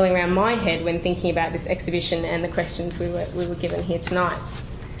kind of swirling around my head when thinking about this exhibition and the questions we were given here tonight.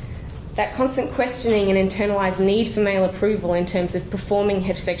 That constant questioning and internalised need for male approval in terms of performing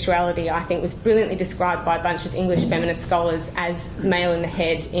heterosexuality, I think, was brilliantly described by a bunch of English feminist scholars as the male in the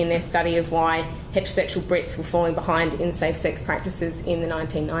head in their study of why heterosexual Brits were falling behind in safe sex practices in the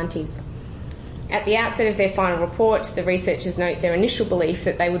 1990s. At the outset of their final report, the researchers note their initial belief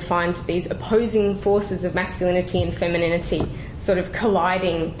that they would find these opposing forces of masculinity and femininity sort of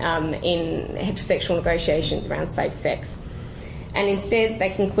colliding in heterosexual negotiations around safe sex. And instead they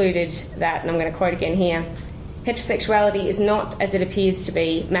concluded that, and I'm going to quote again here, heterosexuality is not, as it appears to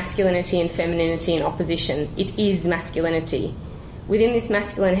be, masculinity and femininity in opposition. It is masculinity. Within this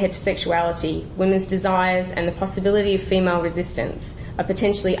masculine heterosexuality, women's desires and the possibility of female resistance are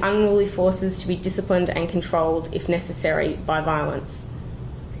potentially unruly forces to be disciplined and controlled, if necessary, by violence.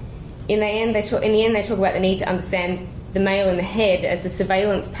 In the end, they talk about the need to understand the male in the head as the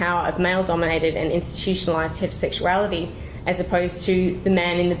surveillance power of male-dominated and institutionalised heterosexuality, as opposed to the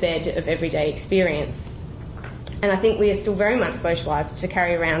man in the bed of everyday experience. And I think we are still very much socialised to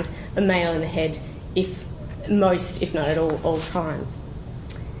carry around a male in the head, if not at all times.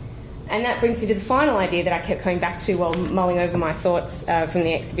 And that brings me to the final idea that I kept coming back to while mulling over my thoughts from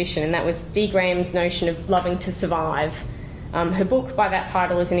the exhibition, and that was Dee Graham's notion of loving to survive. Her book, by that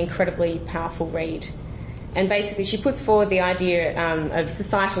title, is an incredibly powerful read. And basically she puts forward the idea of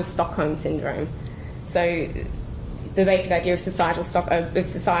societal Stockholm syndrome. So the basic idea of Stockholm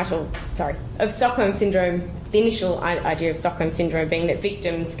syndrome, the initial idea of Stockholm syndrome being that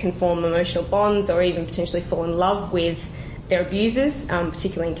victims can form emotional bonds or even potentially fall in love with their abusers,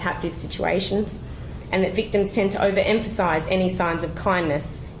 particularly in captive situations, and that victims tend to overemphasise any signs of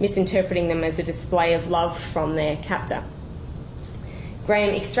kindness, misinterpreting them as a display of love from their captor.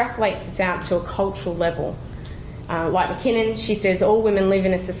 Graham extrapolates this out to a cultural level. Like McKinnon, she says all women live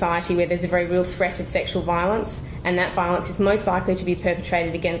in a society where there's a very real threat of sexual violence, and that violence is most likely to be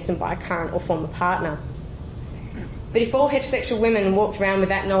perpetrated against them by a current or former partner. But if all heterosexual women walked around with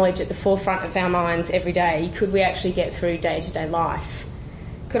that knowledge at the forefront of our minds every day, could we actually get through day-to-day life?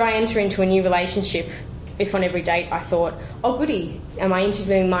 Could I enter into a new relationship if on every date I thought, oh goody, am I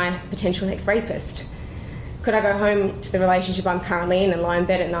interviewing my potential next rapist? Could I go home to the relationship I'm currently in and lie in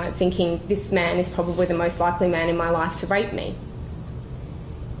bed at night thinking this man is probably the most likely man in my life to rape me?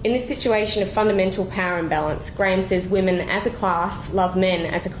 In this situation of fundamental power imbalance, Graham says women as a class love men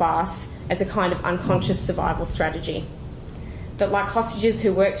as a class as a kind of unconscious survival strategy. That like hostages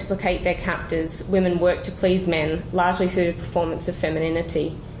who work to placate their captors, women work to please men, largely through the performance of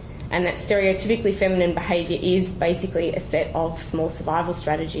femininity, and that stereotypically feminine behaviour is basically a set of small survival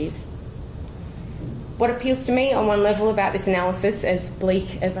strategies. What appeals to me on one level about this analysis, as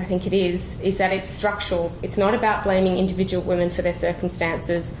bleak as I think it is that it's structural. It's not about blaming individual women for their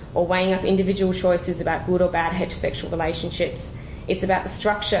circumstances or weighing up individual choices about good or bad heterosexual relationships. It's about the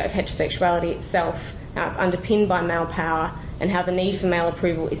structure of heterosexuality itself, how it's underpinned by male power, and how the need for male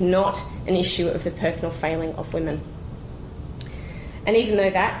approval is not an issue of the personal failing of women. And even though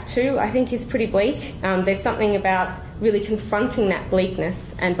that, too, I think is pretty bleak, there's something about really confronting that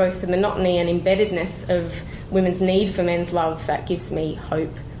bleakness and both the monotony and embeddedness of women's need for men's love that gives me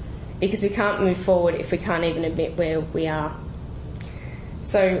hope. Because we can't move forward if we can't even admit where we are.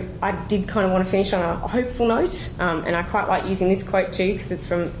 So I did kind of want to finish on a hopeful note, and I quite like using this quote too because it's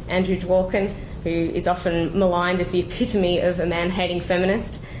from Andrew Dworkin, who is often maligned as the epitome of a man-hating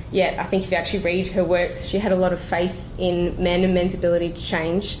feminist. Yet I think if you actually read her works, she had a lot of faith in men and men's ability to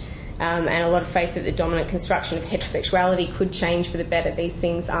change, and a lot of faith that the dominant construction of heterosexuality could change for the better. These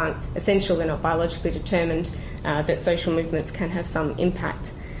things aren't essential, they're not biologically determined, that social movements can have some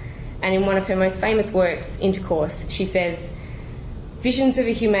impact. And in one of her most famous works, Intercourse, she says, "Visions of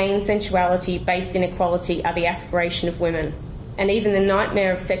a humane sensuality based in equality are the aspiration of women, and even the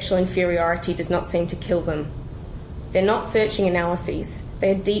nightmare of sexual inferiority does not seem to kill them. They're not searching analyses.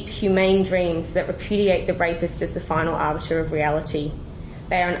 They are deep, humane dreams that repudiate the rapist as the final arbiter of reality.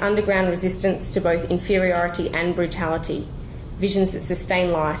 They are an underground resistance to both inferiority and brutality, visions that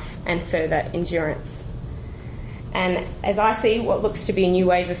sustain life and further endurance." And as I see what looks to be a new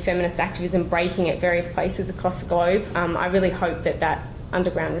wave of feminist activism breaking at various places across the globe, I really hope that that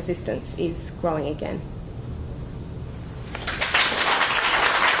underground resistance is growing again.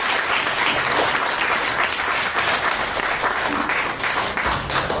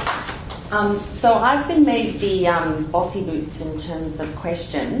 So I've been made the bossy boots in terms of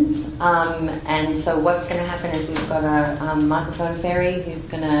questions, and so what's going to happen is we've got a microphone fairy who's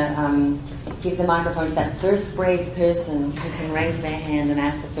going to give the microphone to that first brave person who can raise their hand and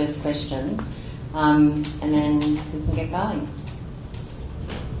ask the first question, and then we can get going.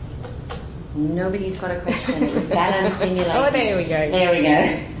 Nobody's got a question. It was that unstimulating. Oh, there we go. There we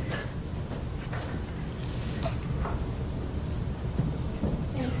go.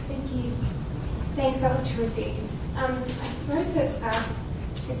 Thanks, that was terrific. I suppose that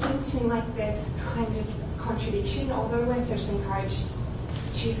it seems to me like there's kind of contradiction. Although we're socially encouraged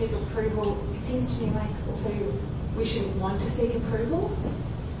to seek approval, it seems to me like also we shouldn't want to seek approval.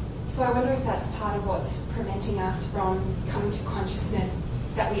 So I wonder if that's part of what's preventing us from coming to consciousness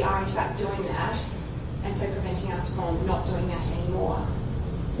that we are in fact doing that, and so preventing us from not doing that anymore.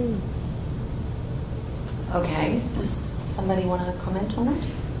 Okay, does somebody want to comment on that?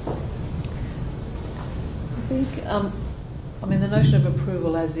 I think, the notion of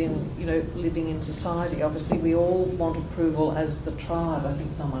approval as in, living in society, obviously we all want approval as the tribe, I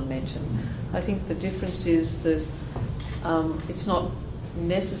think someone mentioned. I think the difference is that it's not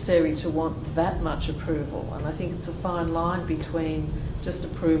necessary to want that much approval, and I think it's a fine line between just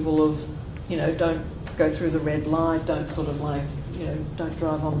approval of, don't go through the red light, don't don't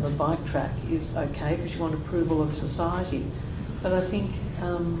drive on the bike track is okay because you want approval of society. But I think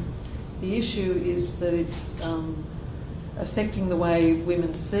the issue is that it's affecting the way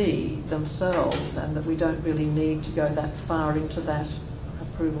women see themselves, and that we don't really need to go that far into that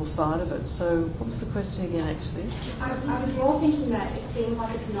approval side of it. So what was the question again, actually? I was more thinking that it seems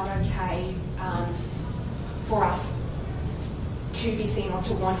like it's not okay for us to be seen or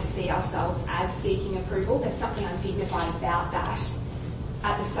to want to see ourselves as seeking approval. There's something undignified about that.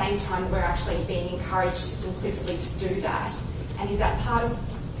 At the same time, we're actually being encouraged implicitly to do that. And is that part of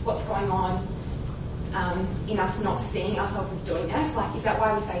what's going on in us not seeing ourselves as doing that? Like, is that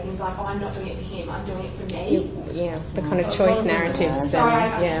why we say things like, "Oh, I'm not doing it for him, I'm doing it for me"? Yeah, the kind of choice narratives. Sorry,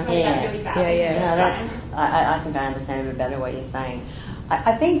 I articulated that really badly. I think I understand a bit better what you're saying.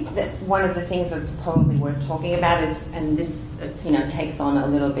 I think that one of the things that's probably worth talking about is, and this takes on a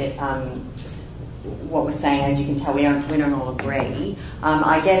little bit what we're saying. As you can tell, we don't all agree.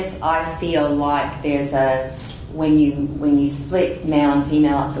 I guess I feel like there's when you split male and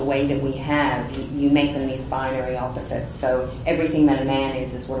female up the way that we have, you make them these binary opposites. So everything that a man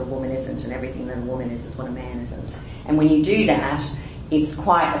is what a woman isn't, and everything that a woman is what a man isn't. And when you do that, it's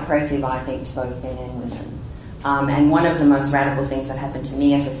quite oppressive, I think, to both men and women. And one of the most radical things that happened to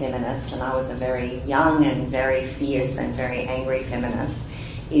me as a feminist, and I was a very young and very fierce and very angry feminist,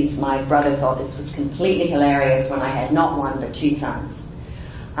 is my brother thought this was completely hilarious when I had not one but two sons.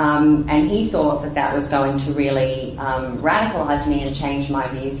 And he thought that was going to really radicalise me and change my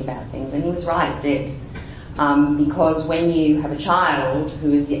views about things. And he was right, it did. Because when you have a child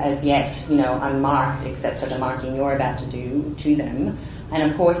who is as yet, unmarked, except for the marking you're about to do to them, and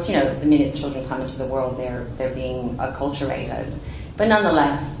of course, the minute children come into the world, they're being acculturated. But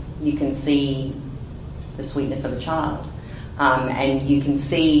nonetheless, you can see the sweetness of a child. And you can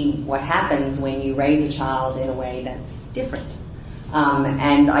see what happens when you raise a child in a way that's different.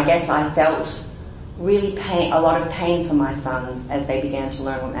 And I guess I felt really a lot of pain for my sons as they began to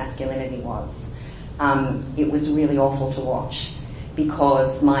learn what masculinity was. It was really awful to watch,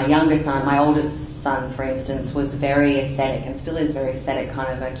 because my youngest son, my oldest son, for instance, was very aesthetic and still is very aesthetic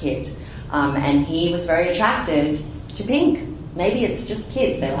kind of a kid. And he was very attracted to pink. Maybe it's just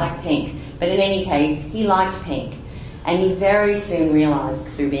kids, they like pink. But in any case, he liked pink. And he very soon realised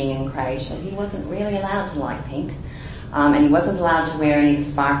through being in Croatia he wasn't really allowed to like pink. And he wasn't allowed to wear any of the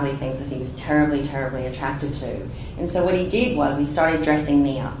sparkly things that he was terribly, terribly attracted to. And so what he did was he started dressing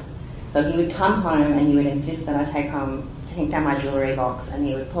me up. So he would come home and he would insist that I take down my jewellery box, and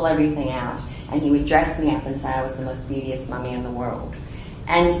he would pull everything out and he would dress me up and say I was the most beauteous mummy in the world.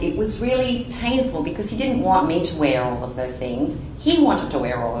 And it was really painful because he didn't want me to wear all of those things. He wanted to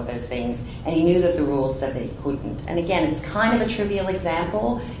wear all of those things, and he knew that the rules said that he couldn't. And again, it's kind of a trivial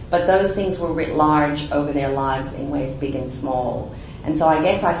example, but those things were writ large over their lives in ways big and small. And so I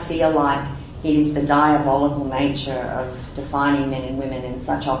guess I feel like it is the diabolical nature of defining men and women in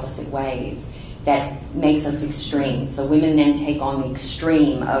such opposite ways that makes us extreme. So women then take on the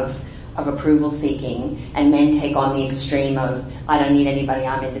extreme of approval seeking, and men take on the extreme of I don't need anybody,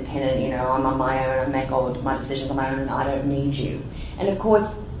 I'm independent, I'm on my own, I make all of my decisions on my own, I don't need you. And of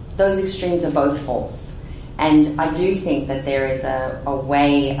course, those extremes are both false. And I do think that there is a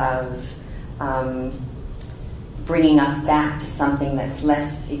way of bringing us back to something that's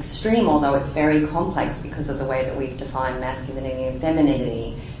less extreme, although it's very complex because of the way that we've defined masculinity and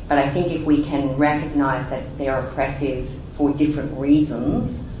femininity. But I think if we can recognise that they're oppressive for different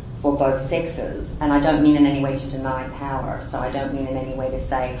reasons for both sexes, and I don't mean in any way to deny power, so I don't mean in any way to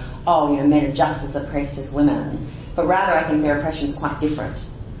say, men are just as oppressed as women, but rather I think their oppression is quite different.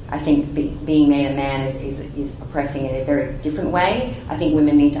 I think being made a man is oppressing in a very different way. I think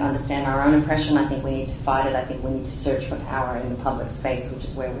women need to understand our own oppression. I think we need to fight it. I think we need to search for power in the public space, which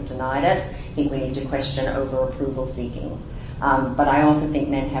is where we're denied it. I think we need to question over approval seeking. But I also think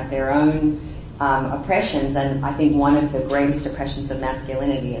men have their own oppressions, and I think one of the greatest oppressions of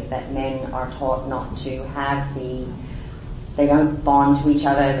masculinity is that men are taught not to have they don't bond to each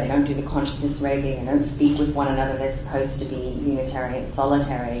other, they don't do the consciousness raising, they don't speak with one another, they're supposed to be unitary and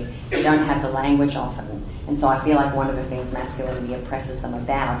solitary, they don't have the language often. And so I feel like one of the things masculinity oppresses them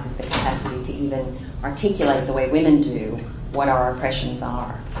about is the capacity to even articulate the way women do what our oppressions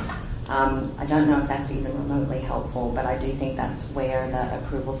are. I don't know if that's even remotely helpful, but I do think that's where the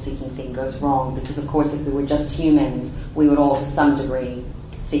approval-seeking thing goes wrong, because of course if we were just humans, we would all to some degree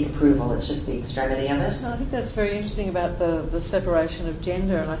seek approval. It's just the extremity of it. No, I think that's very interesting about the separation of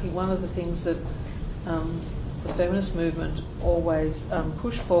gender, and I think one of the things that the feminist movement always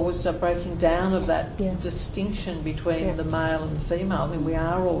pushed for was the breaking down of that distinction between the male and the female. I mean, we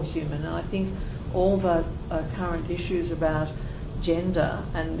are all human, and I think all the current issues about gender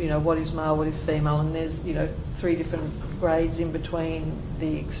and what is male, what is female, and there's 3 different grades in between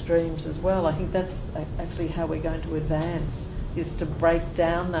the extremes as well. I think that's actually how we're going to advance, is to break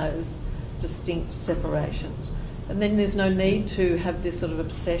down those distinct separations. And then there's no need to have this sort of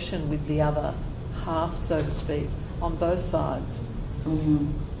obsession with the other half, so to speak, on both sides.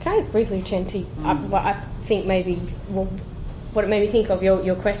 Mm-hmm. Can I just briefly, Chanty, I think maybe, what it made me think of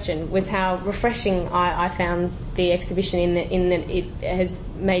your question was how refreshing I found the exhibition in that it has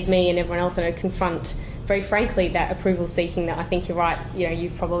made me and everyone else confront very frankly that approval seeking that I think you're right,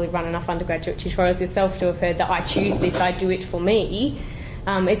 you've probably run enough undergraduate tutorials yourself to have heard that I choose this, I do it for me.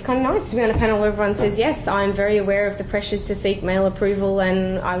 It's kind of nice to be on a panel where everyone says, yes, I'm very aware of the pressures to seek male approval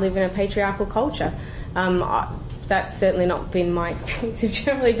and I live in a patriarchal culture. That's certainly not been my experience of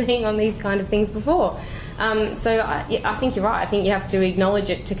generally being on these kind of things before. So I think you're right. I think you have to acknowledge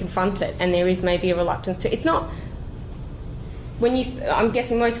it to confront it, and there is maybe a reluctance to. It's not. I'm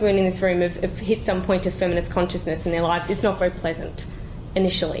guessing most women in this room have hit some point of feminist consciousness in their lives. It's not very pleasant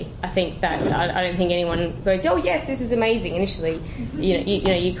initially. I think that I don't think anyone goes, oh yes, this is amazing. Initially,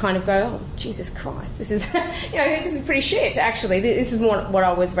 you kind of go, oh Jesus Christ, this is this is pretty shit. Actually, this is what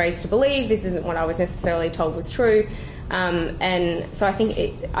I was raised to believe. This isn't what I was necessarily told was true. And so I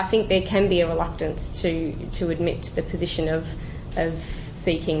think there can be a reluctance to admit to the position of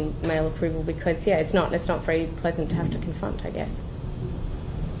seeking male approval because it's not very pleasant to have to confront, I guess.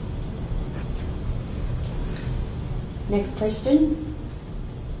 Next question.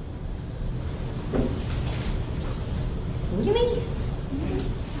 Really?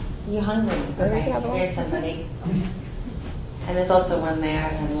 You're hungry? Okay, here's somebody. And there's also one there,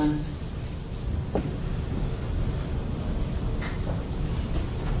 another one.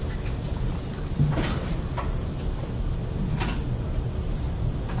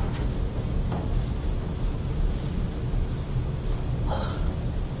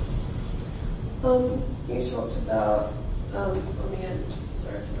 You talked about on the end.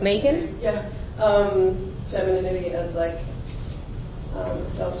 Sorry. Megan? Yeah. Femininity as like a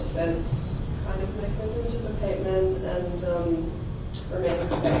self-defense kind of mechanism to locate men and remain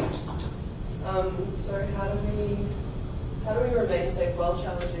safe. So how do we remain safe while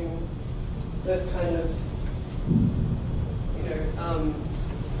challenging those kind of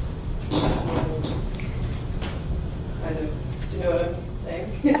kind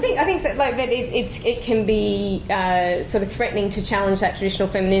think so. Like that, it can be sort of threatening to challenge that traditional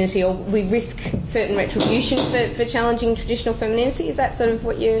femininity, or we risk certain retribution for challenging traditional femininity. Is that sort of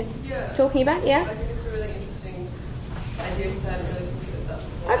what you're talking about? Yeah. I think it's a really interesting idea because I hadn't really considered that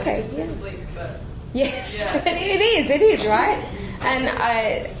before. Okay. It's super bleak, but yes, yeah. it is, right? And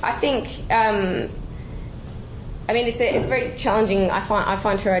I think. I mean, it's very challenging. I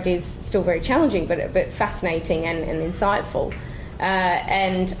find her ideas still very challenging, but fascinating and insightful.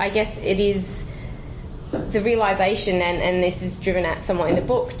 And I guess it is the realisation, and this is driven at somewhat in the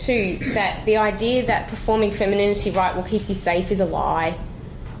book too, that the idea that performing femininity right will keep you safe is a lie.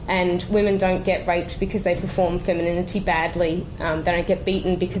 And women don't get raped because they perform femininity badly. They don't get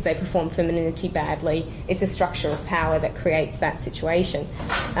beaten because they perform femininity badly. It's a structure of power that creates that situation.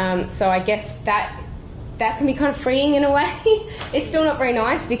 So I guess that can be kind of freeing in a way. It's still not very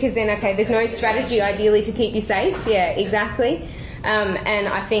nice because then, okay, there's no strategy ideally to keep you safe. Yeah, exactly. And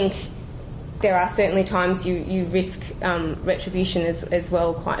I think there are certainly times you risk retribution as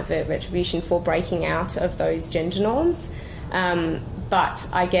well, quite overt retribution for breaking out of those gender norms. But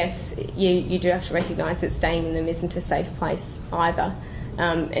I guess you do have to recognise that staying in them isn't a safe place either.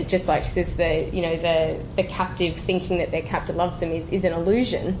 And just like she says, the captive thinking that their captor loves them is an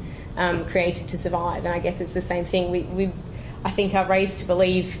illusion created to survive. And I guess it's the same thing. We I think are raised to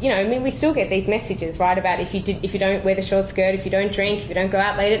believe, we still get these messages, right, about if you don't wear the short skirt, if you don't drink, if you don't go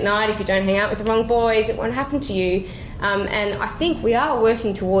out late at night, if you don't hang out with the wrong boys, it won't happen to you. And I think we are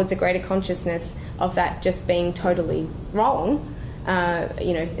working towards a greater consciousness of that just being totally wrong.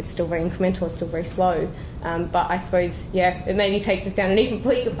 It's still very incremental, it's still very slow. But I suppose, it maybe takes us down an even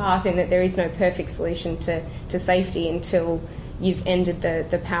bleaker path in that there is no perfect solution to safety until you've ended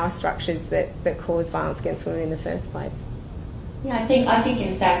the power structures that cause violence against women in the first place. Yeah, I think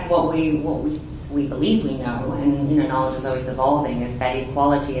in fact what we believe we know, and knowledge is always evolving, is that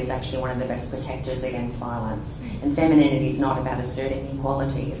equality is actually one of the best protectors against violence. And femininity is not about asserting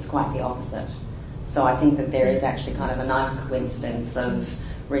equality; it's quite the opposite. So I think that there is actually kind of a nice coincidence of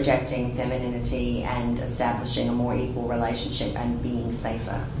rejecting femininity and establishing a more equal relationship and being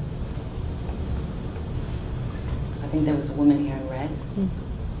safer. I think there was a woman here in red.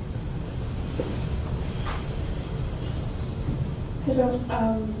 Hello.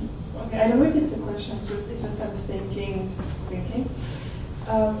 Okay, I don't know if it's a question. It's just I'm thinking.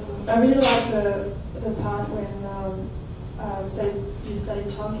 I really like the part when you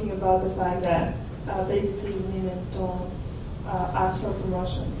started talking about the fact that basically women don't ask for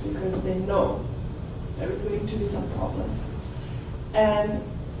promotion because they know there is going to be some problems. And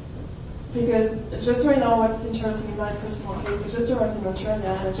because just right now what's interesting in my personal case is just arrived in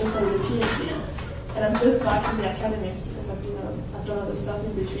Australia and I just started a PhD. And I'm just back in the academics because I've done other stuff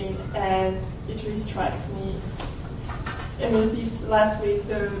in between, and it really strikes me. I mean, this last week,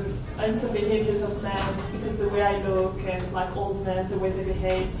 some behaviors of men, because the way I look, and like old men, the way they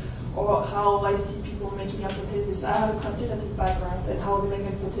behave, or how I see people making hypotheses. I have a quantitative background, and how they make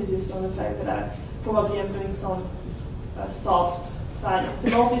hypotheses on the fact that I probably am doing some soft science,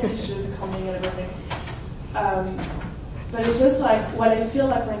 and all these issues coming and everything. But it's just like, what I feel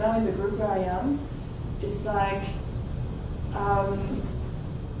like right now in the group where I am, it's like,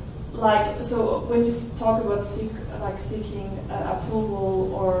 so when you talk about seeking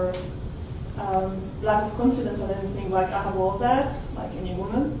approval or lack of confidence on anything, like I have all of that, like any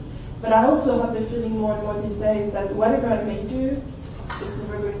woman, but I also have the feeling more and more these days that whatever I may do, it's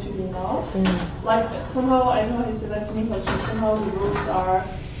never going to be enough. Like somehow, I don't know how to say that in English, but somehow the rules are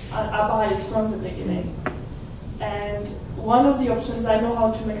biased from the beginning. And one of the options, I know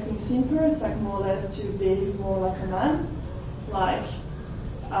how to make things simpler, it's like more or less to behave more like a man, like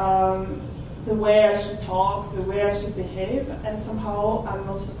the way I should talk, the way I should behave, and somehow I'm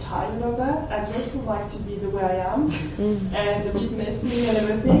also tired of that. I just would like to be the way I am, and a bit messy and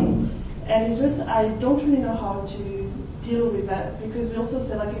everything. And it's just, I don't really know how to deal with that, because we also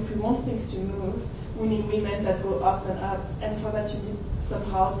say like if we want things to move, we need women that go up and up, and for that you need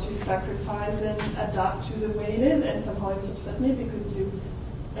somehow to sacrifice and adapt to the way it is, and somehow it's upset me because you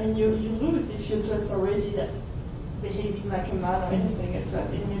lose if you're just already behaving like a man or anything. It's that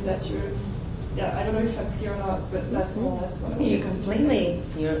in you that you're, I don't know if I'm clear or not, but that's more or less what I'm you're making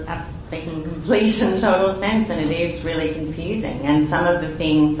complete and total sense, and it is really confusing. And some of the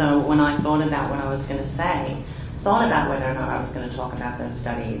things, so when I thought about what I was going to say, thought about whether or not I was going to talk about those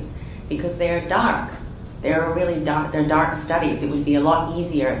studies, because they're dark. They're really dark. They're dark studies. It would be a lot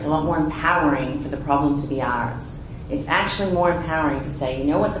easier. It's a lot more empowering for the problem to be ours. It's actually more empowering to say, you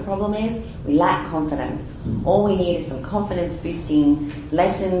know what the problem is? We lack confidence. All we need is some confidence-boosting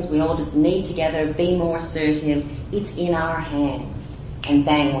lessons. We all just need together, be more assertive. It's in our hands. and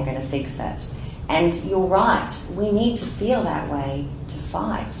bang, we're going to fix it. And you're right, we need to feel that way to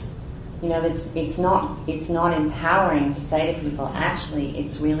fight. You know, it's not empowering to say to people, actually,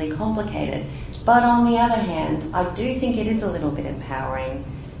 it's really complicated. But on the other hand, I do think it is a little bit empowering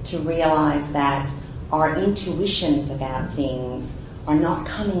to realize that our intuitions about things are not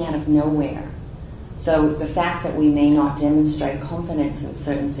coming out of nowhere. So the fact that we may not demonstrate confidence in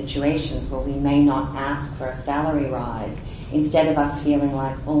certain situations where we may not ask for a salary rise, instead of us feeling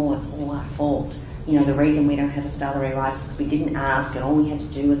like, oh, it's all our fault. You know, the reason we don't have a salary rise is because we didn't ask and all we had to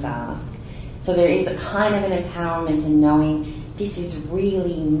do was ask. So there is a kind of an empowerment in knowing this is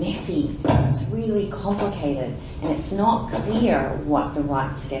really messy, it's really complicated, and it's not clear what the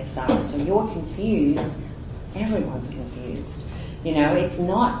right steps are. So you're confused, everyone's confused. You know, it's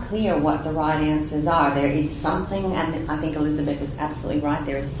not clear what the right answers are. There is something, and I think Elizabeth is absolutely right,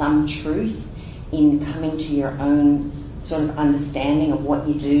 there is some truth in coming to your own sort of understanding of what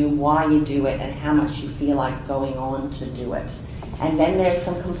you do, why you do it, and how much you feel like going on to do it. And then there's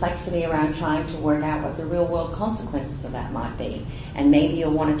some complexity around trying to work out what the real world consequences of that might be. And maybe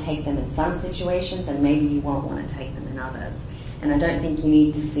you'll want to take them in some situations and maybe you won't want to take them in others. And I don't think you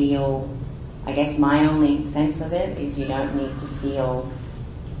need to feel, I guess my only sense of it is you don't need to feel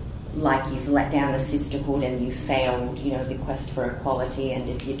like you've let down the sisterhood and you've failed, you know, the quest for equality, and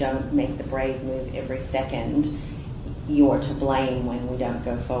if you don't make the brave move every second, you're to blame when we don't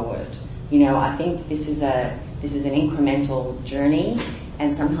go forward. You know, I think this is an incremental journey,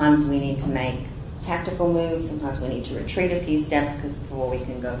 and sometimes we need to make tactical moves, sometimes we need to retreat a few steps before we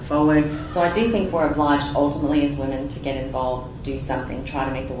can go forward. So I do think we're obliged ultimately as women to get involved, do something, try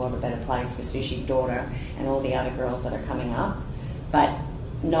to make the world a better place for Sushi's daughter and all the other girls that are coming up, but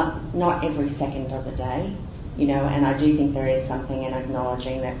not every second of the day, you know. And I do think there is something in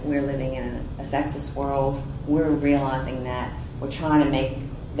acknowledging that we're living in a sexist world, we're realising that we're trying to make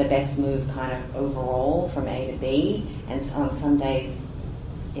the best move kind of overall from A to B, and so on some days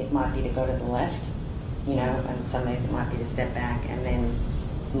it might be to go to the left, you know, and some days it might be to step back and then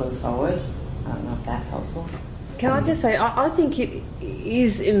move forward. I don't know if that's helpful. Can I just say, I think it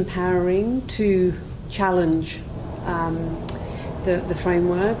is empowering to challenge the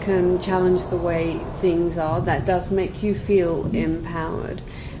framework and challenge the way things are. That does make you feel empowered.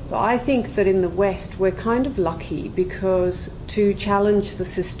 But I think that in the West we're kind of lucky because to challenge the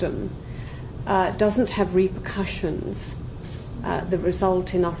system doesn't have repercussions that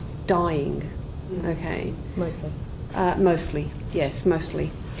result in us dying. Okay. Mostly. Mostly, yes,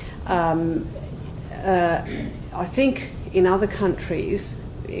 mostly. I think in other countries,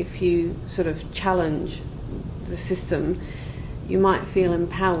 if you sort of challenge the system, you might feel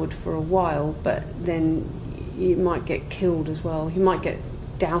empowered for a while, but then you might get killed as well. You might get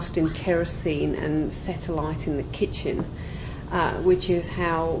doused in kerosene and set alight in the kitchen, which is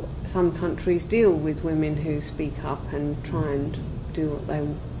how some countries deal with women who speak up and try and do what they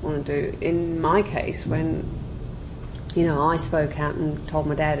want to do. In my case, when, you know, I spoke out and told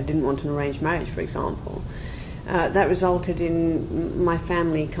my dad I didn't want an arranged marriage, for example, that resulted in my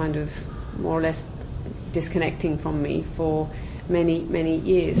family kind of more or less disconnecting from me for many, many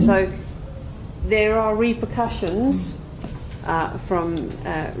years. So there are repercussions from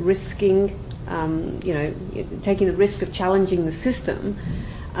risking, you know, taking the risk of challenging the system.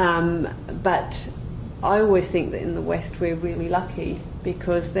 But I always think that in the West we're really lucky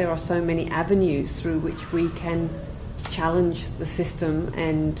because there are so many avenues through which we can challenge the system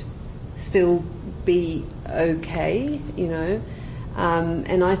and still be okay, you know.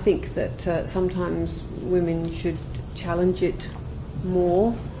 And I think that sometimes women should challenge it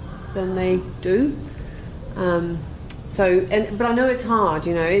more than they do. But I know it's hard,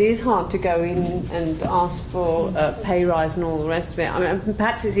 you know, it is hard to go in and ask for a pay rise and all the rest of it. I mean,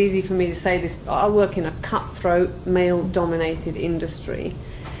 perhaps it's easy for me to say this, but I work in a cutthroat, male-dominated industry,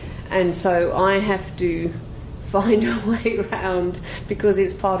 and so I have to find a way around because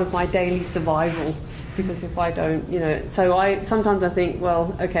it's part of my daily survival. Because if I don't, you know, so sometimes I think,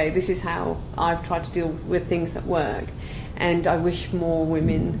 well, okay, this is how I've tried to deal with things that work, and I wish more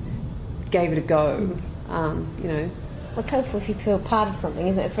women gave it a go, you know. Well, it's helpful if you feel part of something,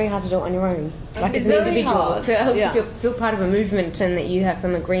 isn't it? It's very hard to do it on your own, like it's as an individual. Hard. So it helps Yeah. you feel part of a movement and that you have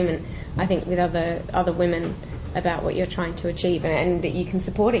some agreement, I think, with other women about what you're trying to achieve, and that you can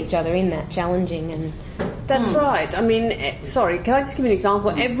support each other in that challenging and... That's right. I mean, sorry, can I just give you an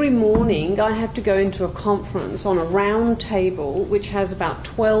example? Every morning I have to go into a conference on a round table which has about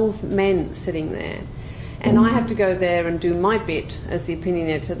 12 men sitting there. And I have to go there and do my bit as the opinion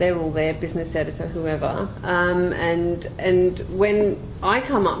editor. They're all there, business editor, whoever. And when I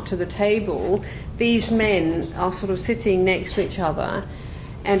come up to the table, these men are sort of sitting next to each other,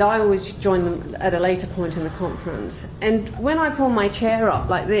 and I always join them at a later point in the conference. And when I pull my chair up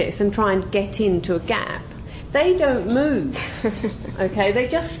like this and try and get into a gap, they don't move. Okay, they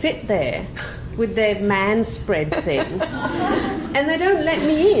just sit there with their man spread thing, and they don't let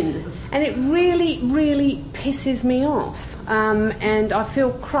me in. And it really, really pisses me off. And I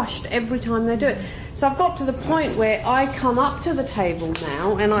feel crushed every time they do it. So I've got to the point where I come up to the table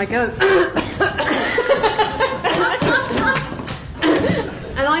now and I go,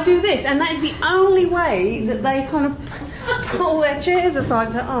 and I do this. And that is the only way that they kind of pull their chairs aside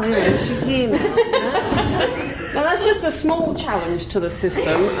and say, oh, yeah, she's here now. You know? Now, that's just a small challenge to the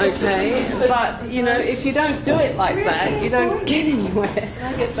system, okay? But, you know, if you don't do it like that, you don't get anywhere.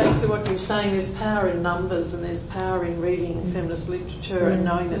 I get back to what you're saying, there's power in numbers and there's power in reading feminist literature and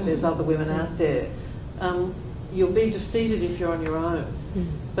knowing that there's other women out there. You'll be defeated if you're on your own.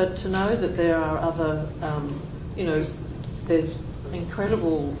 But to know that there are other, you know, there's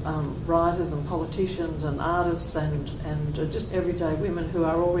incredible writers and politicians and artists and just everyday women who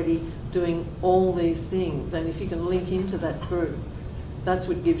are already doing all these things, and if you can link into that group, that's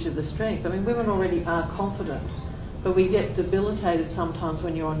what gives you the strength. I mean, women already are confident, but we get debilitated sometimes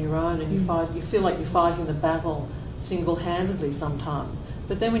when you're on your own and you feel like you're fighting the battle single-handedly sometimes.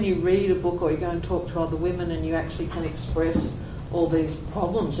 But then when you read a book or you go and talk to other women and you actually can express all these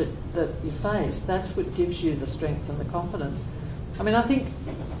problems that you face, that's what gives you the strength and the confidence. I mean, I think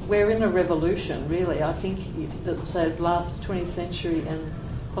we're in a revolution, really. I think that, say, the last 20th century and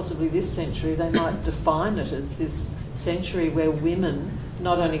possibly this century, they might define it as this century where women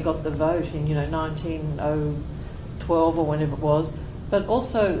not only got the vote in, 1912 or whenever it was, but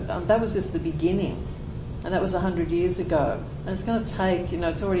also that was just the beginning, and that was 100 years ago. And it's going to take,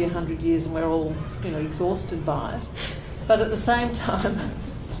 it's already 100 years and we're all, exhausted by it. But at the same time,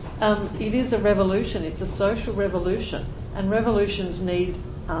 it is a revolution. It's a social revolution. And revolutions need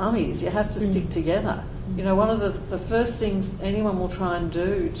armies. You have to stick together. One of the first things anyone will try and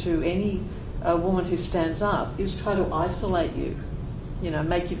do to any woman who stands up is try to isolate you,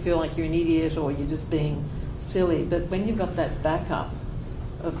 make you feel like you're an idiot or you're just being silly. But when you've got that backup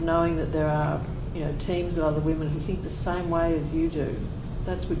of knowing that there are, teams of other women who think the same way as you do,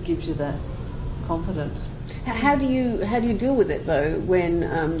 that's what gives you that confidence. How do you deal with it though when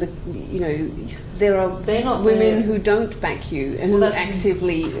there are women who don't back you and who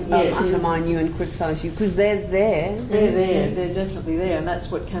actively undermine you and criticise you because they're there? They're definitely there, and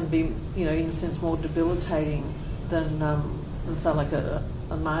that's what can be in a sense more debilitating than say like a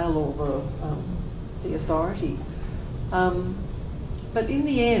male or the authority. But in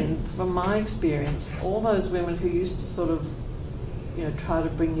the end, from my experience, all those women who used to sort of try to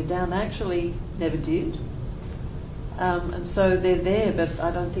bring you down actually never did. And so they're there, but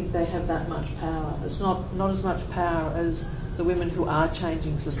I don't think they have that much power. It's not as much power as the women who are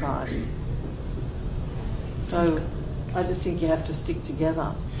changing society. So I just think you have to stick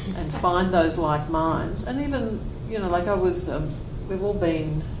together and find those like minds. And even, like I was, we've all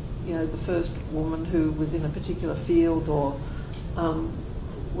been, the first woman who was in a particular field or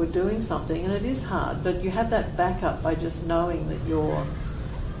were doing something, and it is hard, but you have that backup by just knowing that you're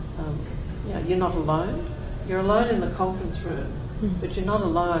not alone. You're alone in the conference room, but you're not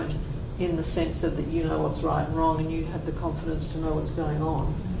alone in the sense that you know what's right and wrong, and you have the confidence to know what's going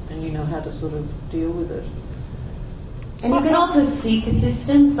on, and you know how to sort of deal with it. And you can also seek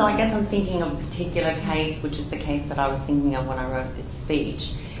assistance. So I guess I'm thinking of a particular case, which is the case that I was thinking of when I wrote this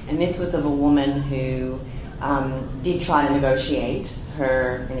speech. And this was of a woman who did try to negotiate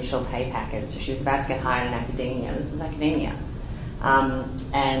her initial pay package. So she was about to get hired in academia. This was academia.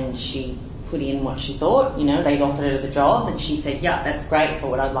 And she put in what she thought, they'd offered her the job, and she said, yeah, that's great, but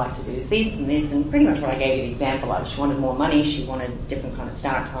what I'd like to do is this and this, and pretty much what I gave you the example of. She wanted more money, she wanted a different kind of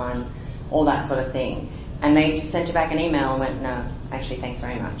start time, all that sort of thing. And they just sent her back an email and went, no, actually, thanks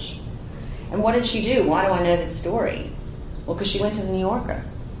very much. And what did she do? Why do I know this story? Well, because she went to the New Yorker,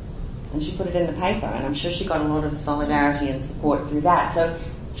 and she put it in the paper, and I'm sure she got a lot of solidarity and support through that. So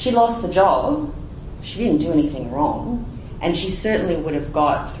she lost the job, she didn't do anything wrong, and she certainly would have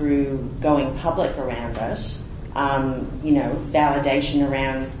got through going public around it, validation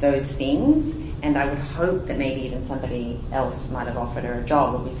around those things, and I would hope that maybe even somebody else might have offered her a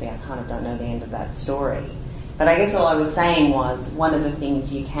job. Obviously, I kind of don't know the end of that story. But I guess all I was saying was one of the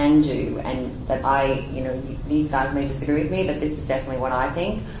things you can do, and that these guys may disagree with me, but this is definitely what I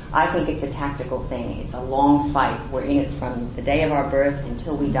think. I think it's a tactical thing. It's a long fight. We're in it from the day of our birth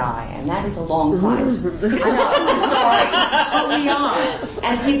until we die, and that is a long fight. I know, I'm sorry, but we are.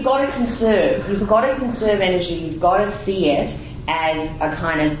 And so you've got to conserve. You've got to conserve energy. You've got to see it as a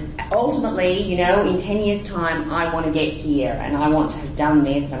kind of, ultimately, in 10 years' time, I want to get here, and I want to have done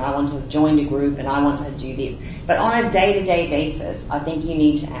this, and I want to have joined a group, and I want to do this. But on a day-to-day basis, I think you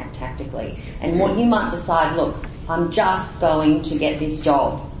need to act tactically. And what you might decide, look, I'm just going to get this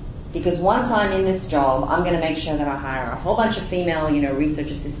job. Because once I'm in this job, I'm going to make sure that I hire a whole bunch of female, research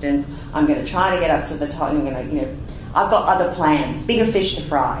assistants. I'm going to try to get up to the top. I'm going to, I've got other plans, bigger fish to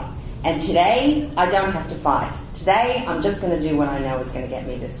fry. And today, I don't have to fight. Today, I'm just going to do what I know is going to get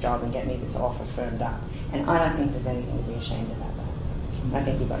me this job and get me this offer firmed up. And I don't think there's anything to be ashamed about that. I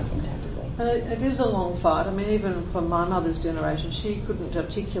think you've got to think tactically. It is a long fight. I mean, even for my mother's generation, she couldn't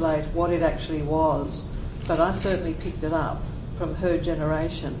articulate what it actually was, but I certainly picked it up from her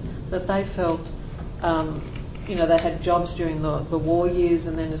generation, that they felt, they had jobs during the war years,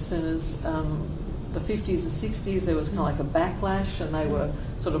 and then as soon as the 50s and 60s, there was kind of like a backlash, and they were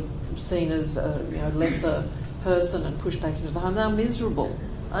sort of seen as a lesser person and pushed back into the home. They were miserable.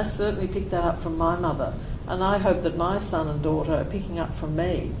 I certainly picked that up from my mother, and I hope that my son and daughter are picking up from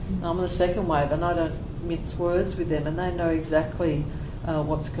me. I'm the second wave, and I don't mince words with them, and they know exactly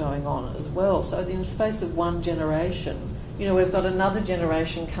what's going on as well. So in the space of one generation, we've got another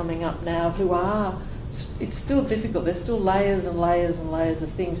generation coming up now who are, it's still difficult. There's still layers and layers and layers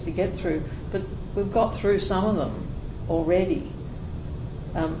of things to get through, but we've got through some of them already.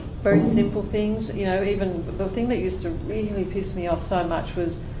 Very simple things, even the thing that used to really piss me off so much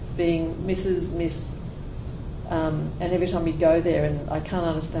was being Mrs., Miss, and every time we go there, and I can't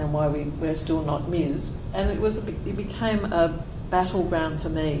understand why we're still not Ms. And it became a battleground for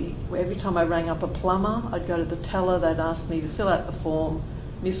me, where every time I rang up a plumber, I'd go to the teller, they'd ask me to fill out the form,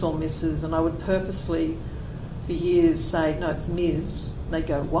 Miss or Mrs., and I would purposefully, for years, say, no, it's Ms. They'd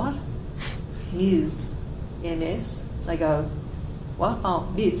go, what? Ms. MS. They go, what? Oh,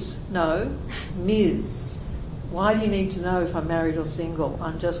 Ms. No, Ms. Why do you need to know if I'm married or single?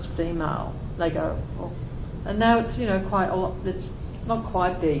 I'm just female. They go, oh. And now it's, quite a lot, it's not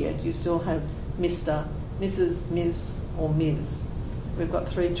quite there yet. You still have Mr., Mrs., Ms., or Ms. We've got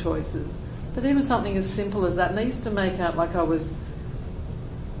 3 choices. But even something as simple as that, and they used to make out like I was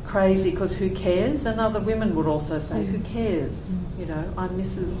crazy because who cares? And other women would also say, who cares? I'm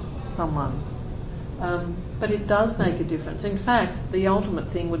Mrs. someone. But it does make a difference. In fact, the ultimate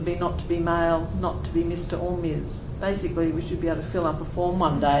thing would be not to be male, not to be Mr. or Ms. Basically, we should be able to fill up a form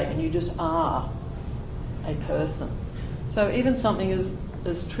one day and you just are a person. So even something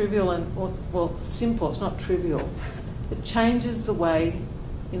as trivial and, simple, it's not trivial. It changes the way,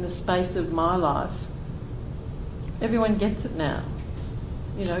 in the space of my life, everyone gets it now.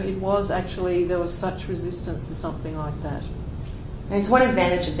 It was actually, there was such resistance to something like that. And it's one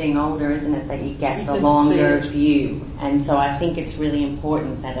advantage of being older, isn't it, that you get the longer view. And so I think it's really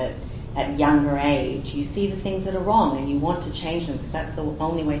important that at younger age you see the things that are wrong and you want to change them, because that's the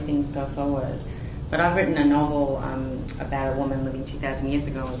only way things go forward. But I've written a novel about a woman living 2,000 years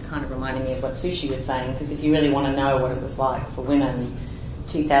ago, and it's kind of reminding me of what Sushi was saying, because if you really want to know what it was like for women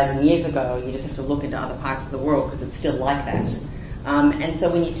 2,000 years ago, you just have to look into other parts of the world, because it's still like that. And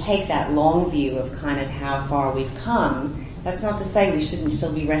so when you take that long view of kind of how far we've come, that's not to say we shouldn't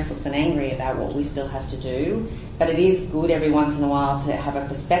still be restless and angry about what we still have to do, but it is good every once in a while to have a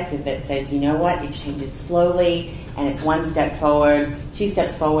perspective that says, you know what, it changes slowly, and it's 1 step forward, 2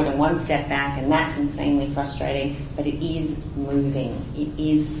 steps forward, and 1 step back, and that's insanely frustrating, but it is moving. It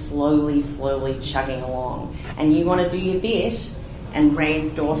is slowly chugging along. And you want to do your bit and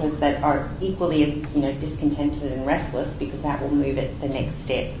raise daughters that are equally as, discontented and restless, because that will move it the next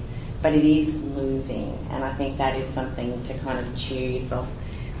step. But it is moving, and I think that is something to kind of cheer yourself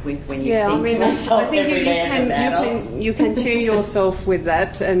with when you think to yourself every day as an adult. You can cheer yourself with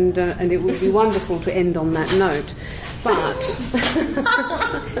that, and it would be wonderful to end on that note. But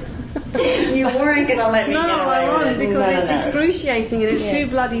you weren't going to let me get away with it. No, I won't, because it's excruciating and it's too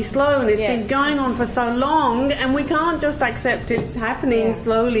bloody slow, and it's been going on for so long, and we can't just accept it's happening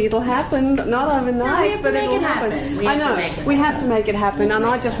slowly. It'll happen, but not overnight, but it'll happen. I know, we have to make it happen, and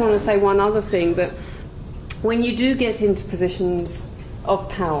I just want to say one other thing, that when you do get into positions of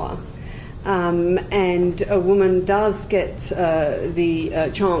power, and a woman does get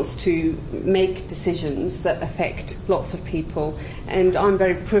the chance to make decisions that affect lots of people, and I'm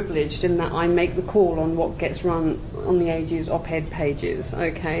very privileged in that I make the call on what gets run on the Age's op-ed pages,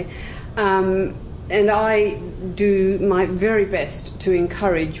 okay? I do my very best to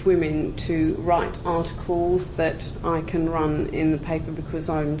encourage women to write articles that I can run in the paper, because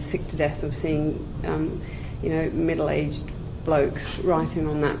I'm sick to death of seeing, middle-aged blokes writing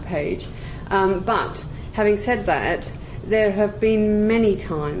on that page. But having said that, there have been many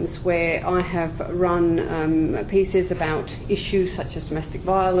times where I have run pieces about issues such as domestic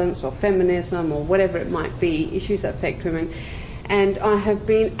violence or feminism or whatever it might be, issues that affect women, and I have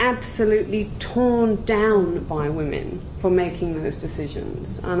been absolutely torn down by women for making those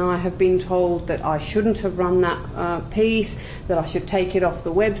decisions. And I have been told that I shouldn't have run that piece, that I should take it off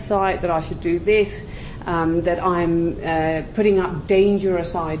the website, that I should do this, that I'm putting up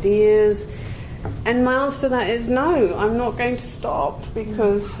dangerous ideas. And my answer to that is no, I'm not going to stop,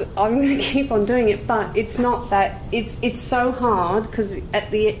 because I'm going to keep on doing it. But it's not that, it's so hard, because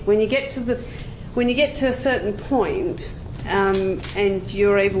when you get to a certain point, and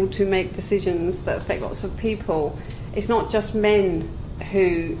you're able to make decisions that affect lots of people, it's not just men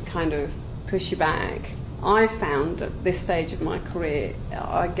who kind of push you back. I found at this stage of my career,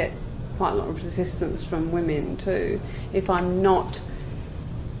 I get quite a lot of resistance from women too. If I'm not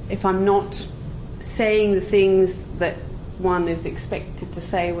saying the things that one is expected to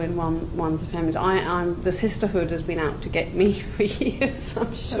say when one's a feminist. The sisterhood has been out to get me for years,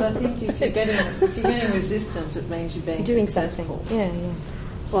 I'm sure. But I think if you're getting resistance, it means you're being doing successful. something. Yeah.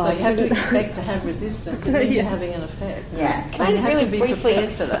 Well, so you have to expect to have resistance. It means you're having an effect. Yeah. Can I just really briefly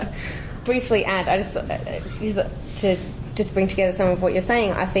add? I just to just bring together some of what you're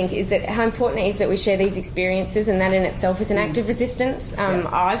saying, I think, is that how important it is that we share these experiences, and that in itself is an act of resistance.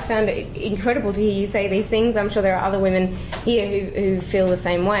 I've found it incredible to hear you say these things. I'm sure there are other women here who feel the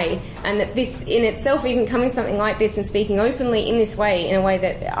same way, and that this in itself, even coming to something like this and speaking openly in this way, in a way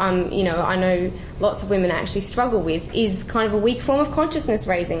that I know lots of women actually struggle with, is kind of a weak form of consciousness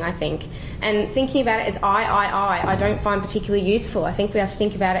raising, I think. And thinking about it as I don't find particularly useful. I think we have to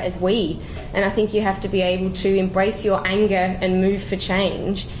think about it as we. And I think you have to be able to embrace your anger and move for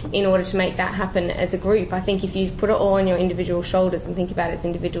change in order to make that happen as a group. I think if you put it all on your individual shoulders and think about it as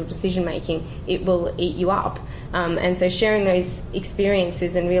individual decision making, it will eat you up. And so sharing those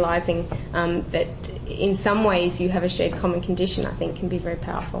experiences and realising that in some ways you have a shared common condition, I think, can be very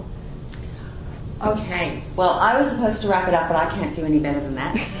powerful. Okay, well, I was supposed to wrap it up, but I can't do any better than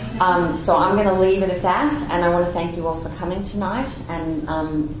that. So I'm going to leave it at that, and I want to thank you all for coming tonight, and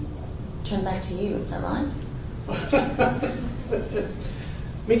turn back to you, is that right?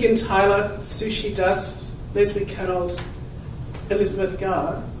 Megan Tyler, Sushi Das, Leslie Carold, Elizabeth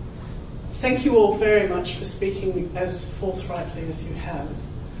Garr, thank you all very much for speaking as forthrightly as you have.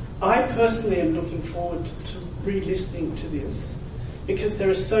 I personally am looking forward to re-listening to this, because there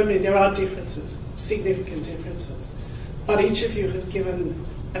are differences, significant differences, but each of you has given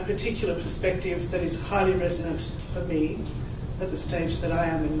a particular perspective that is highly resonant for me at the stage that I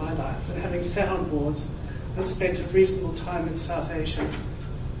am in my life, and having sat on boards and spent a reasonable time in South Asia,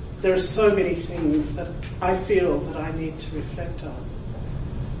 there are so many things that I feel that I need to reflect on.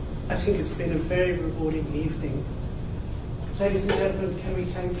 I think it's been a very rewarding evening. Ladies and gentlemen, can we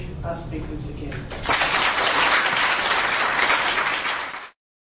thank our speakers again?